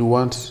gift you'd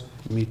want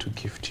me to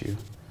gift you.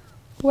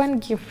 One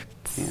gift.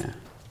 Yeah.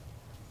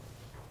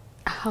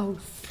 A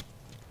house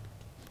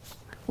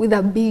with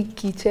a big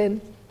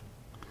kitchen.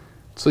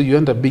 So you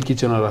want a big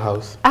kitchen or a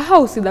house? A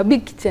house with a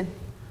big kitchen.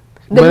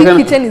 The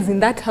big kitchen is in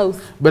that house.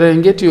 But I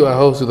can get you a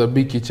house with a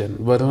big kitchen,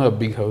 but not a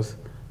big house.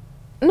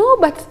 No,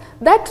 but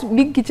that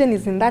big kitchen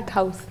is in that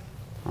house.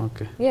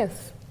 Okay.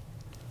 Yes.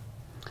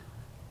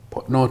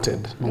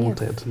 Noted.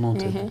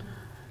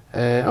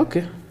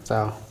 Okay,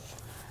 so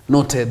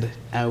noted.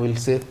 I will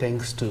say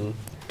thanks to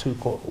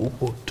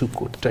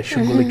tuko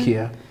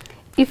tutashughulikia.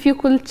 If you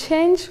could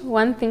change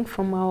one thing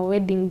from our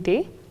wedding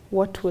day,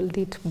 what will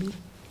it be?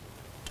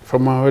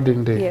 From our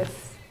wedding day? Yes.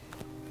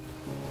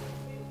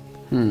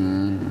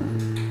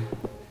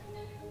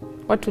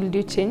 What will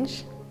you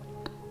change?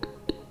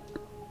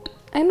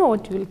 I know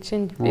what you will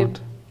change, babe.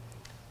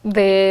 What?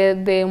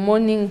 The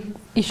morning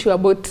issue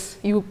about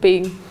you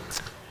paying.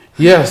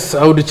 Yes,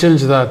 I would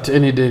change that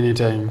any day,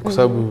 anytime. Because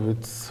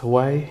it's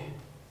why,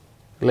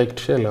 like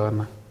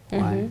tushelewana.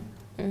 Why?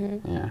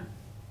 Yeah.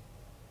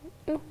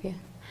 Okay.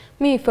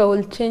 Me, if I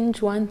will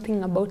change one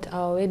thing about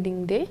our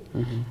wedding day,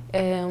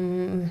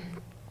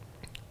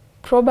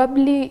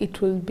 probably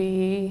it will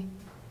be.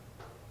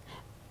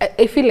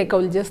 I feel like I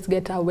will just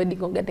get our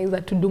wedding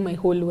organizer to do my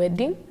whole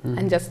wedding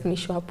and just me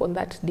show up on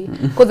that day.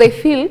 Because I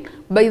feel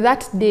by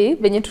that day,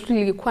 when you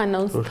tulikuwa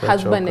announced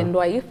husband and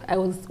wife, I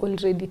was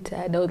already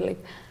tired. I was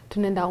like,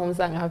 tunaenda home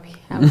saa ngapi?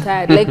 I'm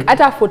tired. Like at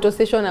our photo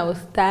session, I was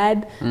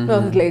tired. So I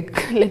was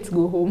like, let's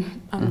go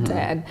home. I'm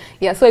tired.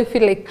 Yeah, so I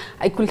feel like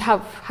I could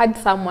have had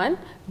someone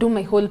do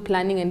my whole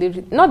planning and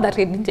everything. Not that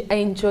I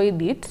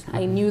enjoyed it.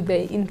 I knew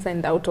the ins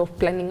and out of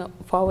planning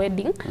for a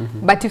wedding.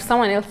 But if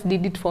someone else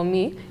did it for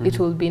me, it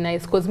will be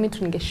nice. Because me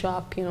to show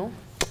up, you know.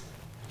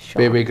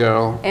 Baby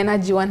girl.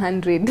 Energy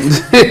 100.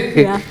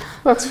 Yeah.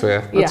 That's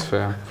fair. That's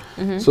fair.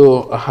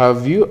 So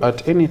have you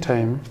at any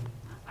time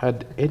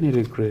had any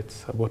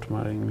regrets about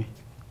marrying me?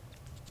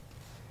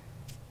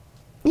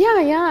 Yeah,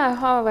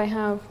 I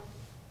have.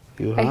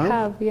 You have? I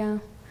have, yeah.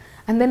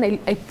 And then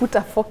I put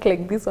a fork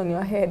like this on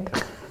your head,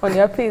 on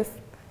your face.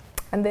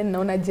 And then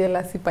naona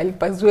jealousy pali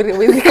pazuri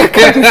wezi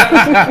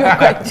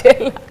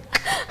kakari.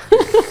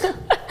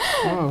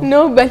 Wow.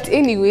 No, but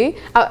anyway,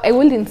 I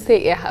wouldn't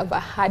say I have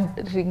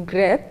had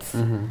regrets.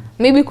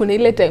 Maybe kuna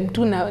ile time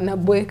tu na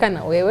boeka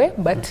na wewe,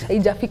 but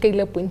haijafika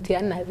ile point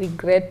ya na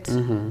regret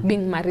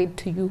being married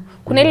to you.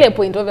 Kuna ile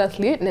point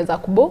obviously neza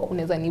kubo,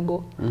 uneza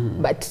nibo.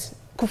 But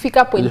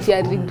kufika point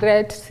ya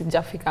regret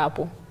sijafika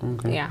hapo.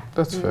 Okay. Yeah.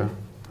 That's fair.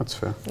 That's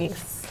fair.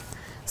 Yes.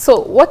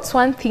 So, what's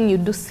one thing you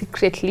do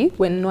secretly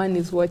when no one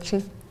is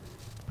watching?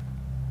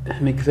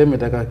 Nikisema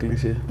itaka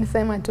cliche.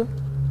 Nisema tu.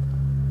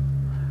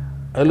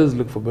 I always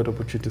look for better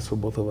opportunities for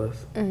both of us.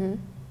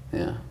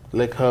 Yeah,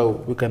 like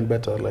how we can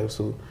better our lives.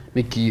 So,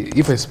 Nikki,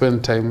 if I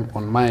spend time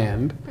on my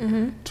end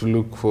to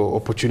look for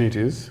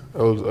opportunities, I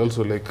will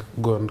also like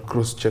go and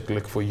cross-check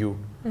like for you,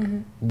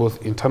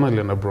 both internally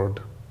and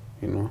abroad,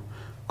 you know,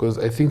 because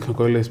I think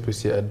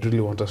especially I'd really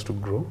want us to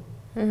grow,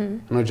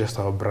 not just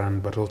our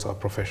brand but also our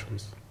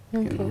professions,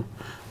 you know.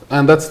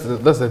 And that's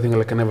the thing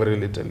like I never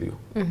really tell you.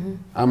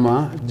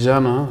 Ama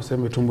jana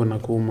sema tumbo na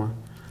kuuma.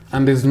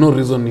 And there's no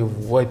reason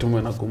why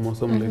tumbo na kuuma.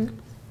 So I'm like,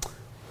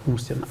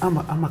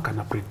 ama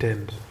kana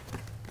pretend.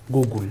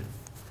 Google.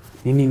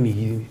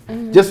 Nini.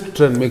 Just to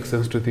try and make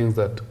sense to things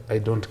that I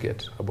don't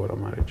get about a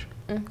marriage.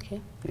 Okay.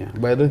 Yeah,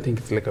 but I don't think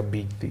it's like a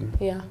big thing.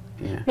 Yeah.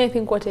 I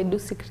think what I do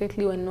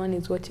secretly when no one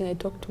is watching, I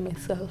talk to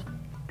myself.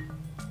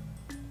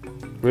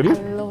 Really?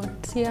 A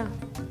lot, yeah.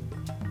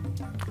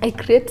 I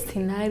create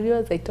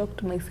scenarios, I talk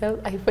to myself,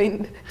 I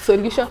find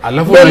solution.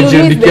 Alafu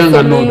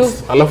unajiandikianga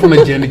notes. Alafu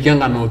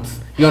unajiandikianga notes.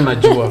 Hiyo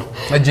najua.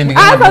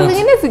 Unajiandikianga notes. Saa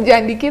zingine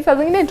sijiandiki, saa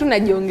zingine tu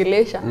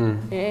najiongelesha.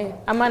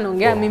 Ama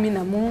naongea mimi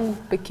na Mungu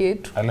peke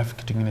yetu. Alafu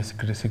kitu kingine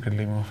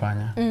secretly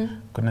nimefanya.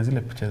 Kuna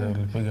zile picha za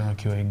ulipiga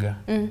ukiwa iga.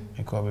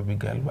 Iko baby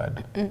girl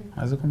bado.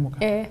 Unazikumbuka?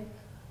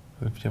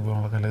 Zile picha bora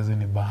mpaka leo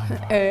ni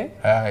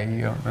bamba.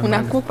 Hiyo.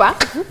 Unakupa?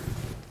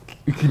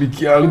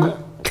 Kiliki yangu.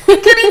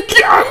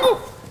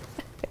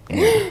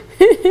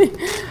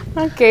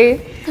 Okay.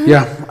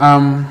 Yeah.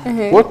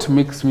 What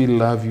makes me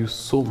love you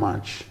so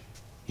much,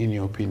 in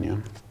your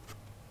opinion?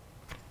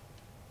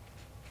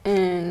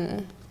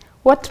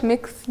 What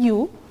makes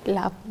you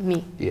love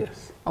me?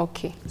 Yes.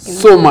 Okay.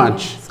 So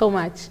much. So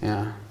much.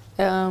 Yeah.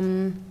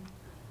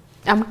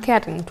 I'm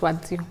caring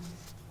towards you.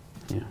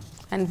 Yeah.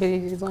 And very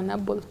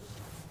reasonable.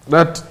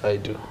 That I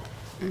do.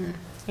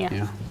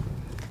 Yeah.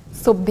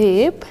 So,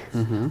 babe,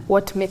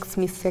 what makes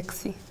me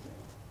sexy?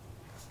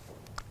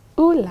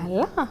 Ooh la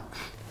la.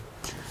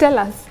 Tell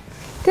us.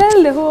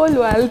 Tell the whole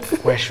world.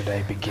 Where should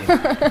I begin?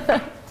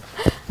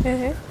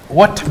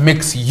 What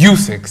makes you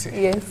sexy?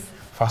 Yes.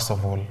 First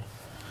of all,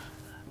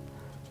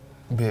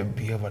 babe,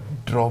 you have a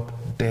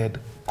drop-dead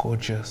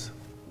gorgeous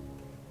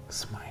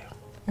smile.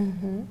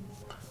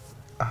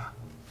 A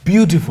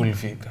beautiful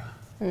figure.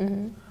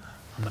 And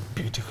a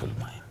beautiful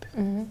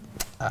mind.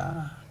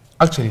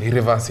 Actually,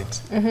 reverse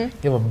it.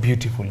 You have a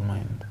beautiful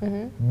mind.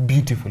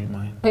 Beautiful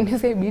mind. When you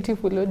say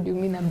beautiful, what do you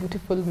mean a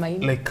beautiful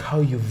mind? Like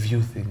how you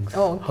view things,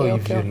 how you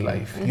view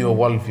life, your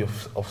worldview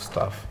of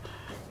stuff.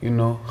 You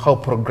know, how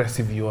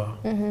progressive you are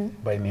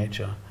by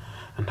nature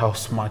and how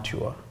smart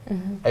you are.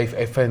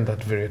 I find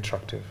that very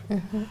attractive.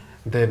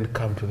 Then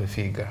come to the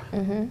figure.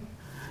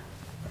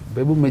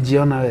 Baby,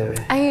 umejiona wewe?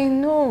 I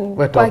know.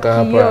 We toka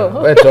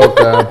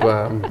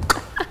hapa.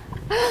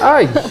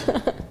 Ay.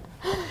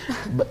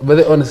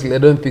 But honestly, I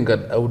don't think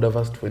I would have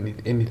asked for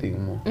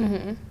anything more.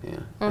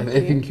 Yeah, okay.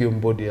 I think you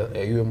embody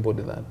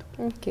that.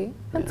 Okay,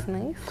 that's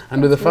nice.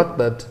 And with the fact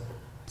that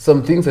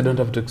some things I don't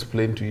have to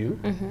explain to you.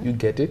 You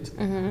get it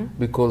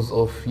because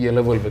of your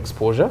level of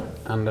exposure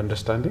and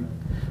understanding.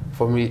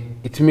 For me,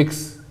 it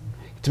makes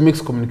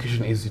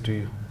communication easy to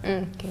you.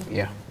 Okay.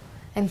 Yeah.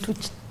 And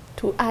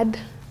to add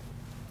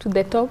to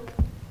the top,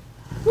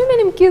 mimi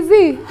ni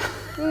mkizi.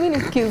 Mimi ni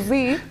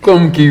mkizi. Kwa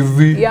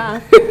mkizi.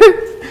 Yeah.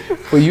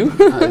 For you,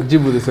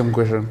 jibu the same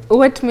question.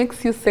 What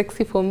makes you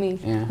sexy for me?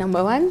 Yeah.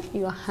 Number one,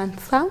 you are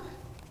handsome.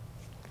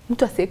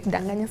 Mtu asiye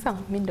kudanganya sawa,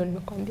 mimi ndo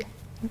nimekwambia.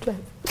 Mtu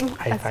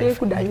asiye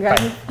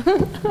kudanganya.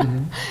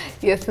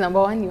 Yes,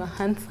 number one, you are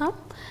handsome.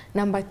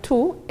 Number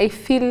two, I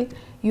feel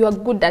you are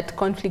good at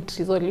conflict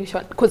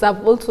resolution, because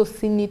I've also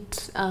seen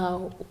it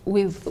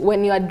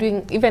when you are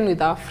doing, even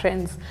with our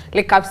friends.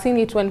 Like I've seen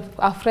it when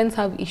our friends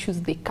have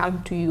issues, they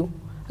come to you.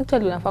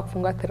 Actually, unafaa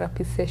kufunga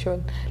therapy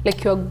session.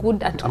 Like you're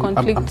good at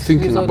conflict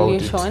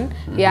resolution.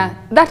 Yeah,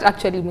 that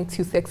actually makes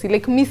you sexy.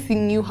 Like me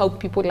seeing you how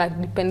people are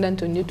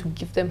dependent on you to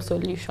give them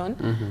solution.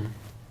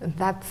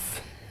 That's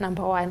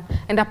number one.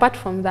 And apart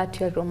from that,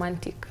 you're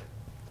romantic.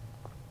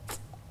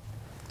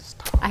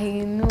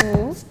 I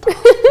know.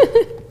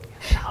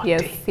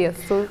 Yes.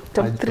 So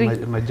top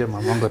 3. Unajua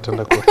mamangu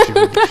ataenda kwa chibu.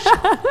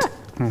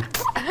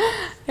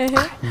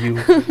 You.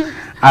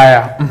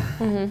 Aya.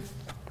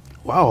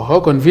 Wow,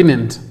 how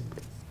convenient.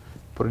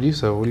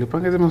 Producer,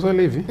 ulipanga hizo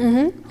maswali hivi?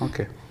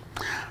 Okay.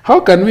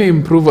 How can we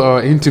improve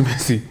our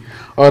intimacy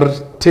or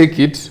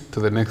take it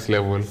to the next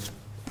level?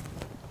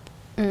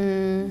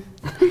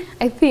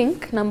 I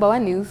think number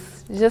one is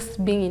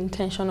just being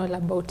intentional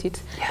about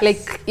it. Yes.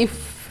 Like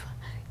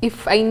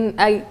if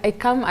I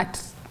come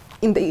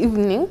in the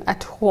evening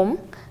at home,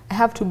 I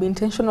have to be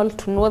intentional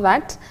to know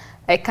that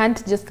I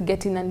can't just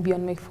get in and be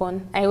on my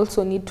phone. I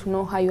also need to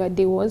know how your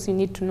day was. You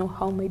need to know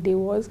how my day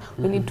was.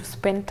 We need to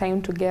spend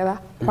time together,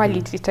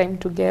 quality time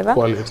together.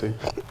 Quality.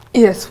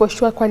 Yes, for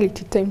sure,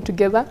 quality time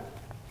together.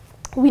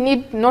 We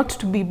need not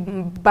to be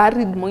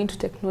buried more into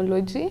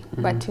technology,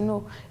 but you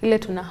know, ile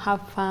tuna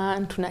have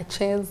fun,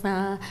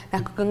 tunacheza, na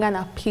kugonga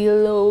na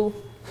pillow.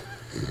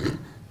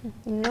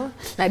 You know,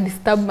 na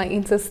disturb my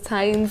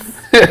intestines.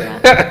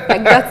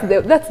 Like that's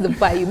the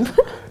vibe.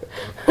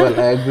 Well,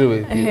 I agree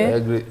with you. I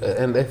agree,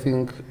 and I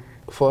think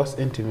for us,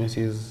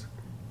 intimacy is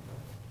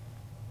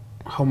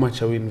how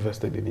much are we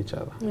invested in each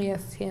other.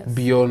 Yes.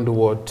 Beyond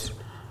what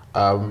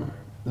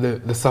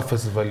the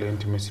surface value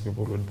intimacy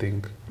people would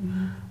think.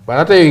 But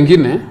hata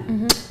ingine,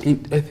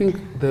 I think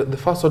the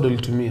first order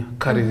to me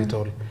carries it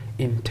all.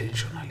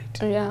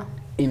 Intentionality. Yeah.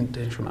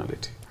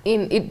 Intentionality.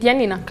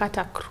 Yani na cut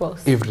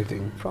across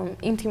everything from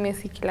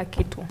intimacy kila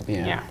kitu.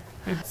 Yeah.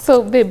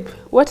 So babe,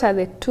 what are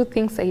the 2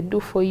 things I do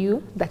for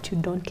you that you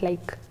don't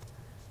like?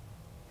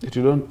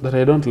 That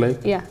I don't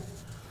like? Yeah.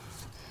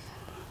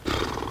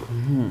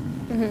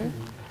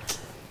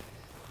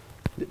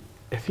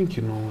 I think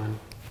you know one.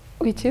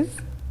 Which is?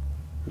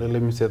 No,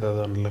 let me say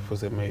that on left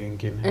for my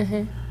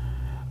ingine.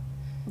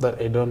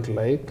 That I don't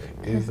like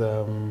is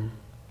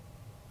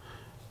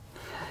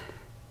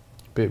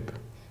babe,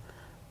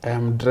 I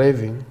am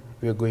driving,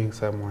 we are going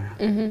somewhere.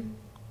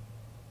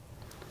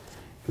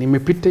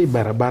 Nimepita hii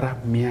barabara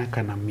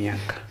miaka na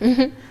miaka.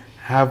 I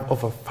have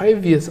over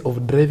 5 years of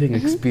driving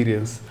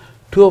experience.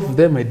 2 of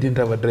them I didn't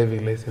have a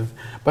driving license,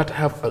 but I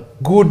have a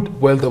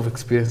good wealth of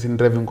experience in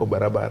driving kwa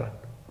barabara.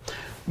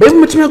 Babe,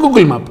 umetumia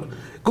Google Map.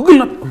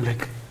 I'm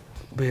like,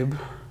 babe,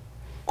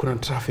 kuna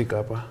traffic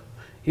hapa.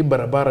 Hii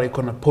barabara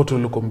iko na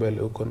pothole huko mbele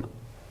huko na.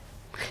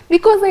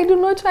 Because I do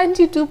not want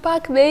you to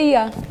park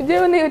there. You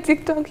don't know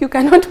TikTok, you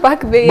cannot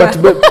park there.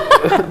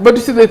 But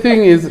you see, the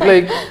thing is,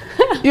 like,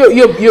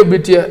 you're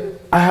bit here.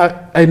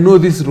 I know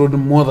this road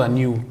more than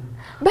you.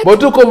 But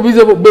uko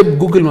busy, babe,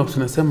 Google Maps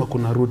unasema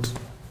kuna route.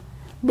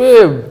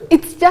 Babe,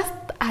 it's just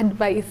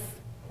advice.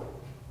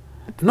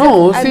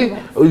 No, see,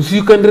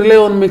 you can rely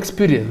on my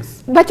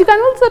experience. But you can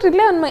also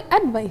rely on my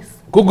advice.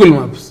 Google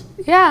Maps.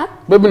 Yeah.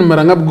 Babe, ni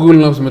mara ngapi Google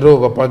Maps umetoka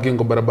kwa parking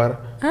kwa barabara?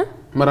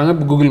 Mara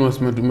ngapi Google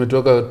Maps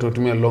umetoka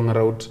tutumia long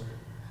route?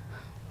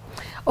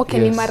 Okay,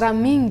 yes. Ni mara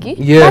mingi.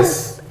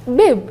 Yes.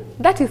 Babe,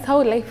 that is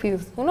how life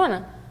is.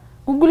 Unaona?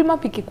 Google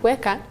Map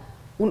ikikuweka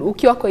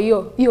ukiwa kwa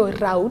hiyo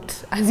route,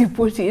 as you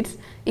put it,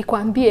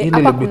 ikwambie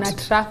hapa kuna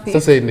traffic.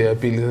 Sasa ndio ya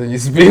pili sasa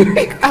jisipin.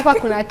 Hapa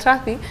kuna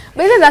traffic.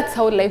 But that's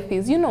how life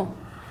is, you know.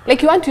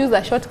 Like you want to use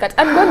a shortcut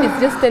and God is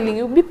just telling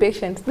you, be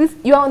patient.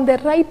 You are on the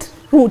right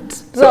route.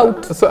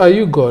 So are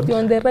you God? You're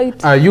on the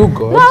right. Are you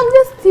God? No, I'm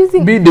just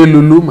using. Be the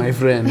Lulu, my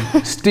friend.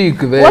 Stick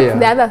there. What's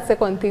the other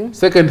second thing?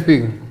 Second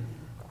thing.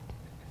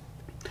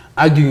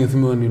 Arguing with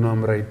me when you know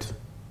I'm right.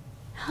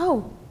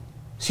 How?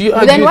 So you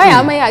then why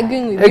am I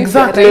arguing with you?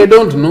 Exactly, right? I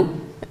don't know.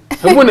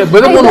 I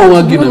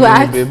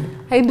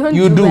don't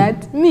do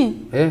that.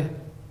 Me? Yeah.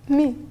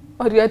 Me?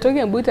 Or you are talking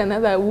about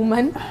another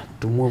woman?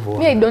 To move on.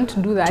 Me, I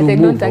don't do that. I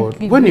don't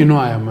agree. When you know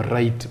I am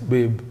right,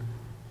 babe.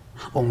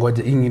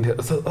 Ongoja ingine.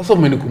 Sasa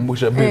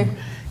umenikumbusha, babe.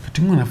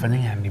 Vitu mungu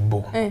nafanyanga ni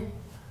bo.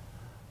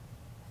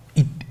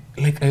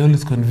 Like I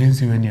always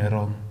convince you when you are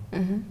wrong.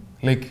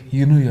 Like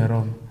you know you are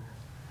wrong.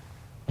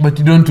 But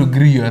you don't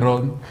agree you are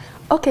wrong.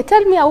 Okay,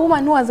 tell me a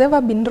woman who has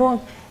ever been wrong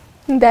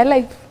in their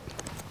life.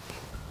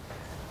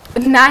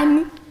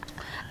 Nani?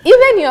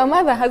 Even your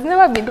mother has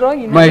never been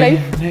wrong in her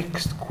life. My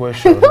next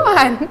question.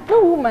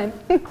 No woman.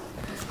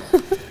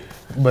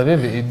 But then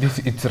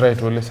it's right.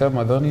 Well,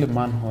 the only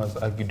man who has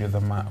argued with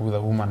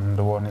a woman in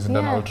the one is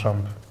Donald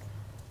Trump.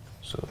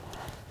 So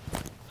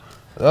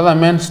the other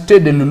man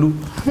stayed the Lulu.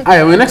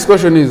 My next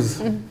question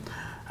is: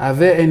 are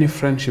there any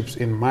friendships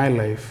in my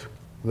life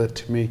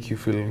that make you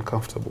feel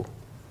uncomfortable?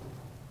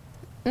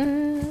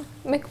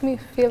 Make me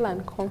feel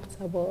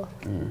uncomfortable.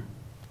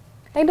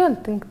 I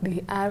don't think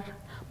they are.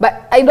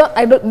 But I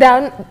don't, there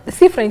are,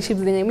 see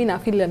friendships that I mean I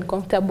feel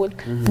uncomfortable.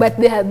 But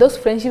there are those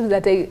friendships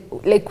that I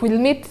like will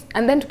meet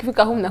and then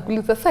tukifika home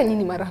nakuuliza sasa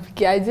nyinyi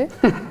marafiki aje.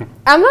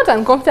 I'm not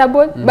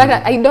uncomfortable, but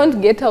I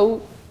don't get how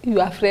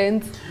you are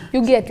friends.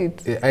 You get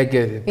it? Yeah, I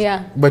get it.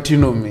 Yeah. But you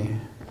know me.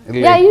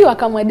 Like, yeah, you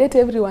accommodate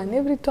everyone.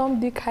 Every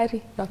Tom, Dick,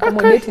 Harry, you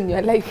accommodate in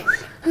your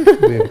life.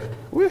 Babe,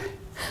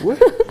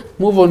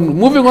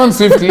 moving on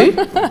swiftly.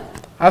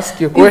 Ask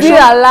your question. Is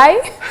it a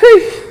lie?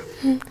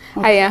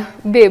 Aya,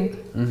 babe,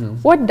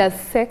 what does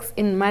sex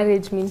in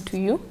marriage mean to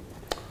you?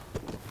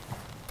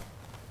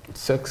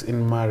 Sex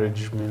in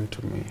marriage mean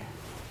to me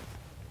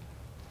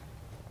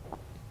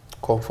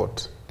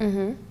comfort.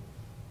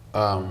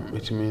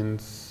 It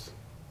means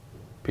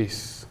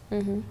peace.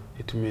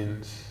 It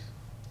means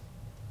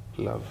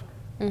love.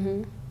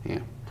 Yeah.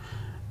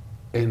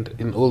 And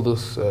in all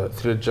those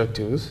three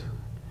adjectives,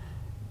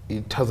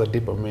 it has a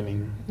deeper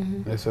meaning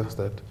in the sense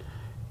that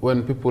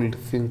when people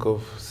think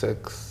of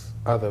sex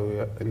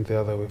in the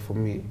other way, for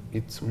me,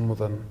 it's more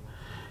than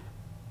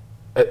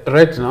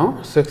right now.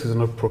 Sex is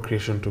not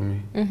procreation to me.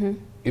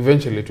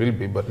 Eventually, it will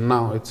be, but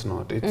now it's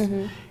not.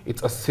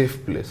 It's a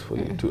safe place for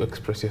you to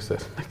express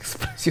yourself.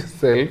 Express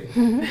yourself.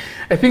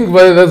 I think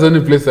that's the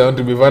only place I want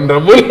to be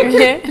vulnerable.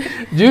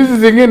 Jesus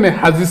zingine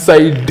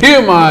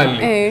hazisaidii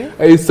mahali.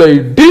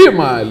 Haisaidii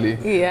mahali.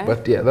 Yeah.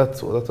 But yeah,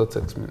 that's what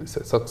sex means.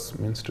 Sex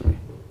means to me.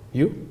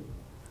 You?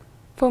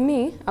 For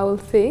me, I will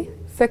say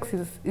sex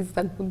is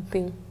a good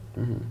thing.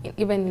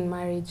 Even in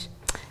marriage.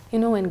 You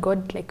know, when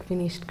God like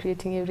finished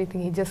creating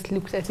everything, he just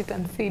looked at it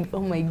and said,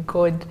 oh my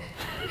God.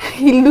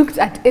 He looked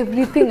at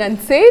everything and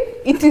said,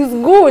 it is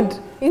good,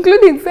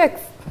 including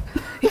sex.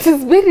 It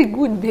is very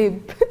good,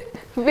 babe.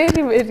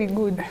 Very, very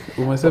good.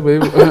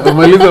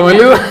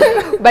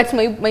 But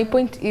my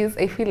point is,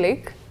 I feel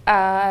like,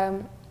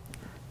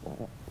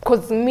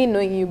 because me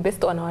knowing you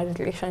based on our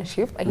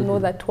relationship, I know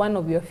that one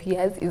of your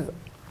fears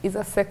is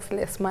a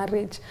sexless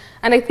marriage.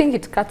 And I think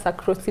it cuts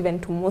across even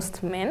to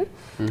most men.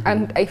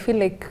 And I feel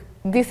like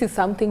this is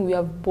something we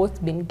have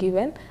both been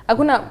given.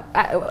 Hakuna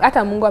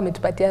hata Mungu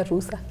ametupatia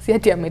ruhusa, si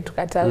ati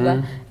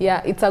ametukataza.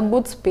 Yeah, it's a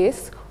good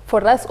space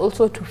for us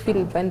also to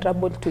feel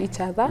vulnerable to each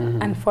other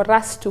and for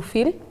us to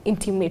feel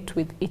intimate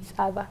with each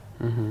other.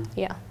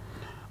 Yeah.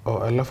 Oh,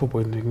 alafu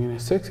point nyingine,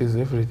 sex is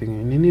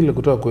everything. Nini ile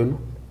kutoka kwenu?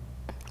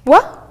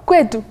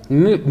 Kwetu?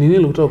 Nini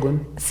ile kutoka kwenu?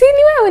 Si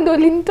ni wewe ndio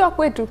ulinitoa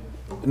kwetu.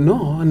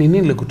 No, nini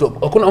ile kutoka?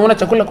 Hakuna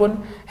chakula kwenu?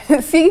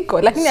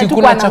 Siko, lakini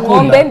hatukuwa na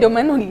ng'ombe ndio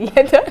maana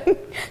ulileta.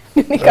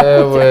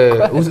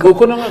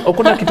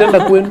 Hakuna kitanda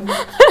kwenu?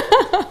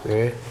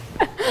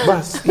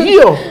 Bas,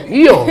 hiyo.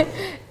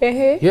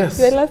 Yes.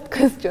 Your last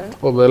question.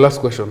 Oh, the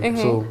last question.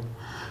 So,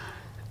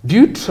 do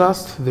you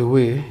trust the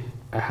way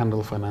I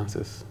handle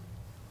finances?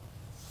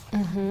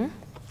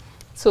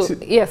 So,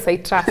 yes, I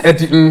trust.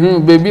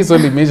 Baby, so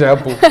measure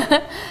hapo.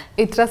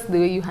 I trust the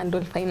way you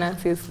handle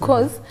finances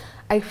because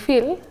I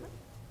feel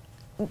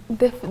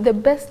the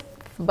best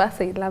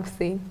verse I love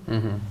saying,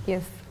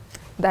 yes,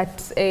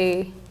 that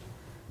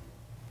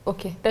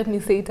okay, let me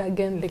say it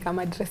again like I'm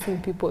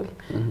addressing people.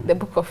 The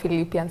book of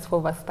Philippians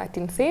 4 verse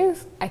 13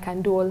 says, I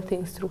can do all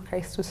things through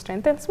Christ who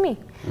strengthens me.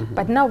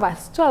 But now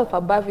verse 12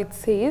 above it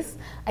says,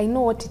 I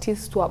know what it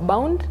is to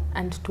abound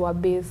and to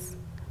abase.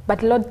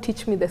 But Lord,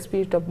 teach me the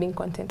spirit of being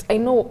content. I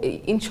know,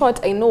 in short,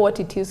 I know what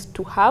it is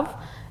to have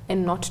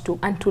and not to,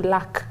 and to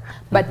lack.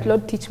 But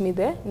Lord, teach me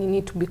you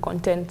need to be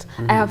content.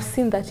 I have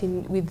seen that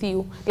with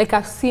you. Like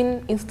I've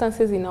seen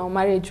instances in our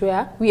marriage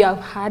where we have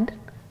had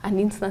and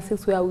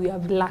instances where we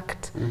have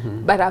lacked.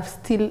 But I've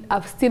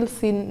still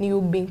seen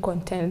you being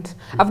content.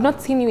 I've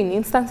not seen you in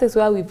instances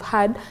where we've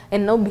had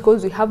and now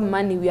because we have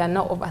money, we are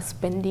now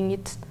overspending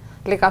it.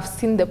 Like I've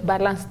seen the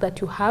balance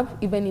that you have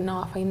even in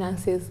our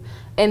finances.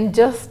 And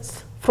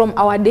just from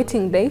our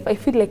dating life, I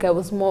feel like I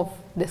was more of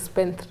the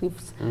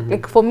spendthrifts.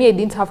 Like for me, I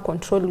didn't have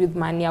control with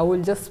money. I will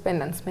just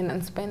spend and spend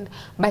and spend.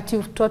 But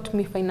you've taught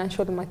me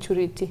financial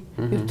maturity.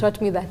 You've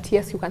taught me that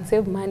yes, you can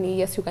save money.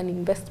 Yes, you can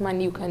invest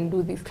money. You can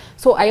do this.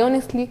 So I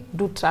honestly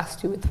do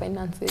trust you with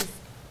finances.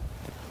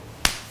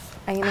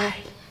 I know.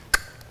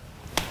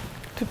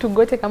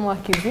 Tutugote kama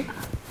wakizi.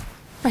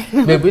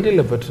 Maybe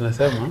ile but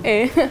tunasema.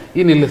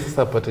 Hii ni ile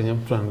sasa patenye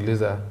mtu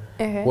anauliza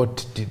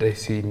what did I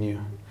see in you?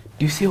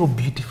 Do you see how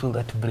beautiful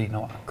that brain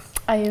works?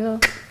 I know.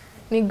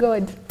 Ni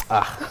God.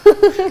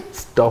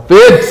 Stop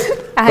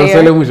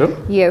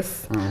it!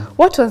 Yes.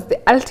 What was the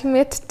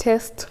ultimate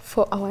test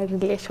for our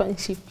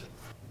relationship?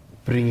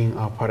 Bringing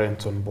our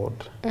parents on board.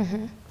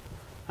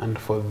 And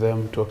for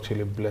them to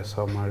actually bless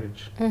our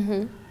marriage.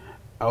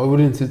 I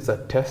wouldn't say it's a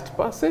test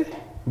per se,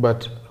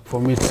 but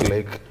for me it's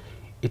like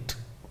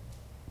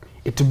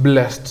it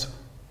blessed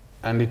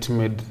and it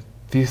made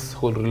this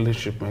whole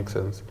relationship make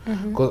sense.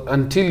 Because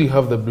until you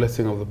have the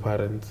blessing of the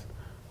parents,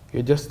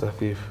 you're just a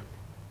thief.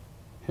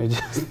 You're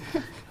just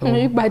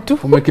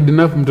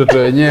umekidnap mtoto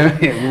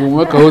wenyewe,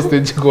 umeweka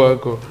hostage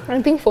kwako.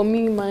 I think for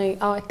me,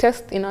 our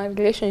test in our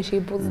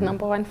relationship was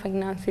number one,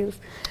 finances.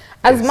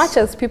 As much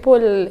as people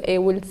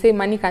will say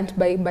money can't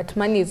buy, but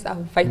money is a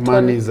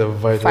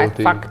vital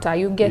factor.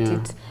 You get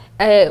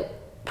it.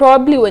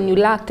 Probably when you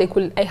lacked,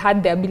 I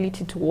had the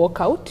ability to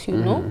walk out, you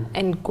know,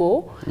 and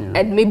go,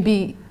 and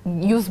maybe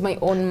use my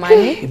own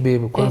money.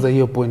 Babe, kwanza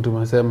hiyo point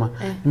umesema,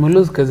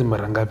 nimelose kazi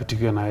mara ngapi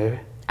tukiwa na wewe?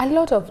 A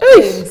lot of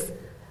times.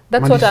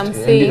 That's what I'm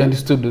saying. And you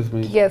understood with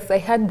me. Yes, I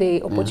had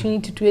the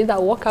opportunity to either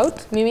walk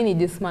out, maybe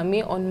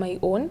nijisimamie on my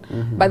own,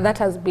 but that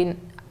has been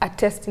a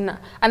test in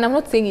and I'm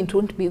not saying it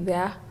won't be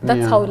there.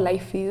 That's how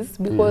life is,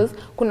 because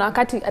kuna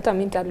wakati hata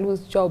mimi nita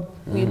lose job,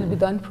 we'll be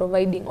the one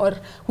providing, or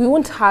we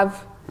won't have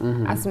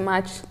as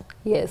much.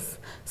 Yes,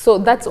 so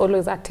that's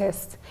always a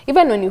test.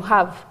 Even when you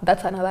have,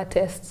 that's another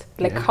test.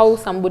 Like how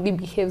somebody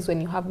behaves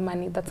when you have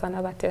money, that's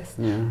another test.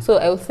 So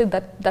I will say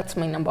that that's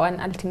my number one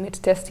ultimate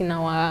test in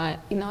our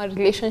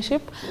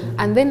relationship.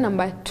 And then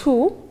number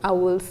two, I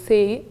will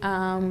say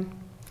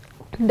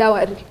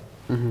dowry.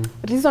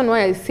 Reason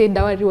why I say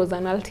dowry was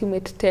an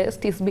ultimate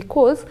test is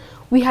because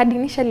we had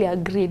initially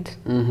agreed,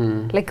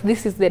 like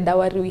this is the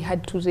dowry we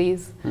had to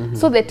raise.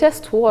 So the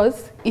test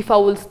was if I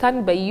will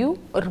stand by you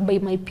or by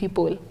my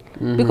people.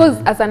 Because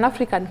as an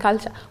African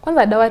culture,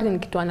 kwanza dowry ni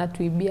kitu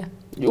anatuibia.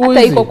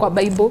 Hata iko kwa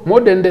Bible.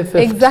 Modern day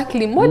theft.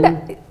 Exactly.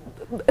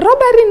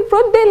 Robbery in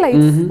broad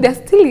daylight. They're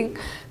stealing.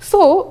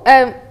 So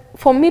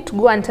for me to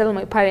go and tell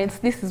my parents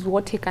this is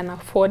what he can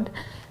afford,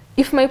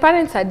 if my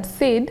parents had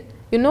said,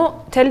 you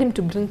know, tell him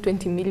to bring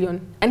 20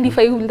 million, and if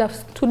I would have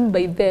stood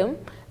by them,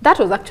 that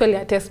was actually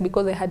a test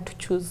because I had to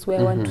choose where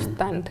I want to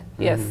stand.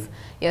 Yes,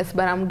 yes,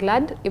 but I'm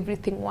glad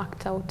everything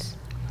worked out.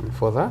 And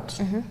for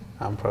that,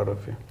 I'm proud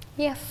of you.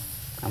 Yes.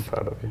 I'm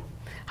proud of you.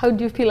 How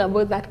do you feel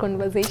about that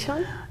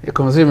conversation? The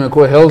conversation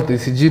imekuwa healthy,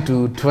 siji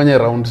tufanye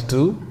round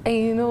 2.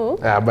 I know.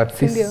 But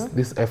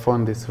this I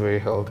found this very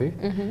healthy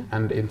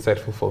and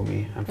insightful for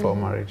me and for our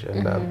marriage.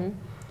 And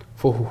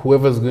for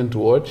whoever's going to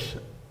watch,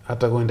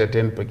 hata go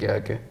entertain peke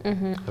yake,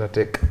 I'll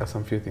take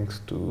some few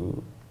things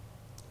to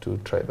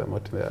try them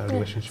out in their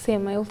relationship.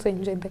 Same, I also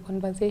enjoyed the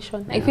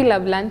conversation. I feel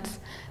I've learned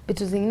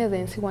vitu zingine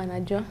zenye sikuwa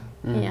najua.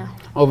 Yeah.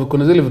 Oh,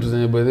 kuna zile vitu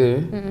zenye by the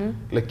way,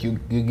 like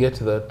you get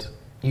that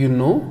you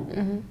know,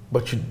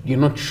 but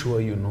you're not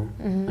sure you know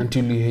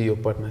until you hear your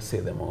partner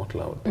say them out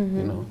loud,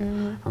 you know,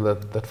 and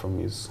that for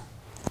me is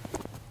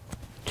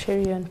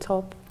cherry on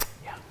top.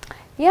 Yeah.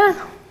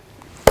 Yeah.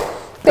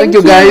 Thank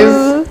you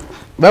guys.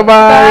 Bye-bye.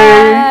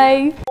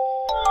 Bye.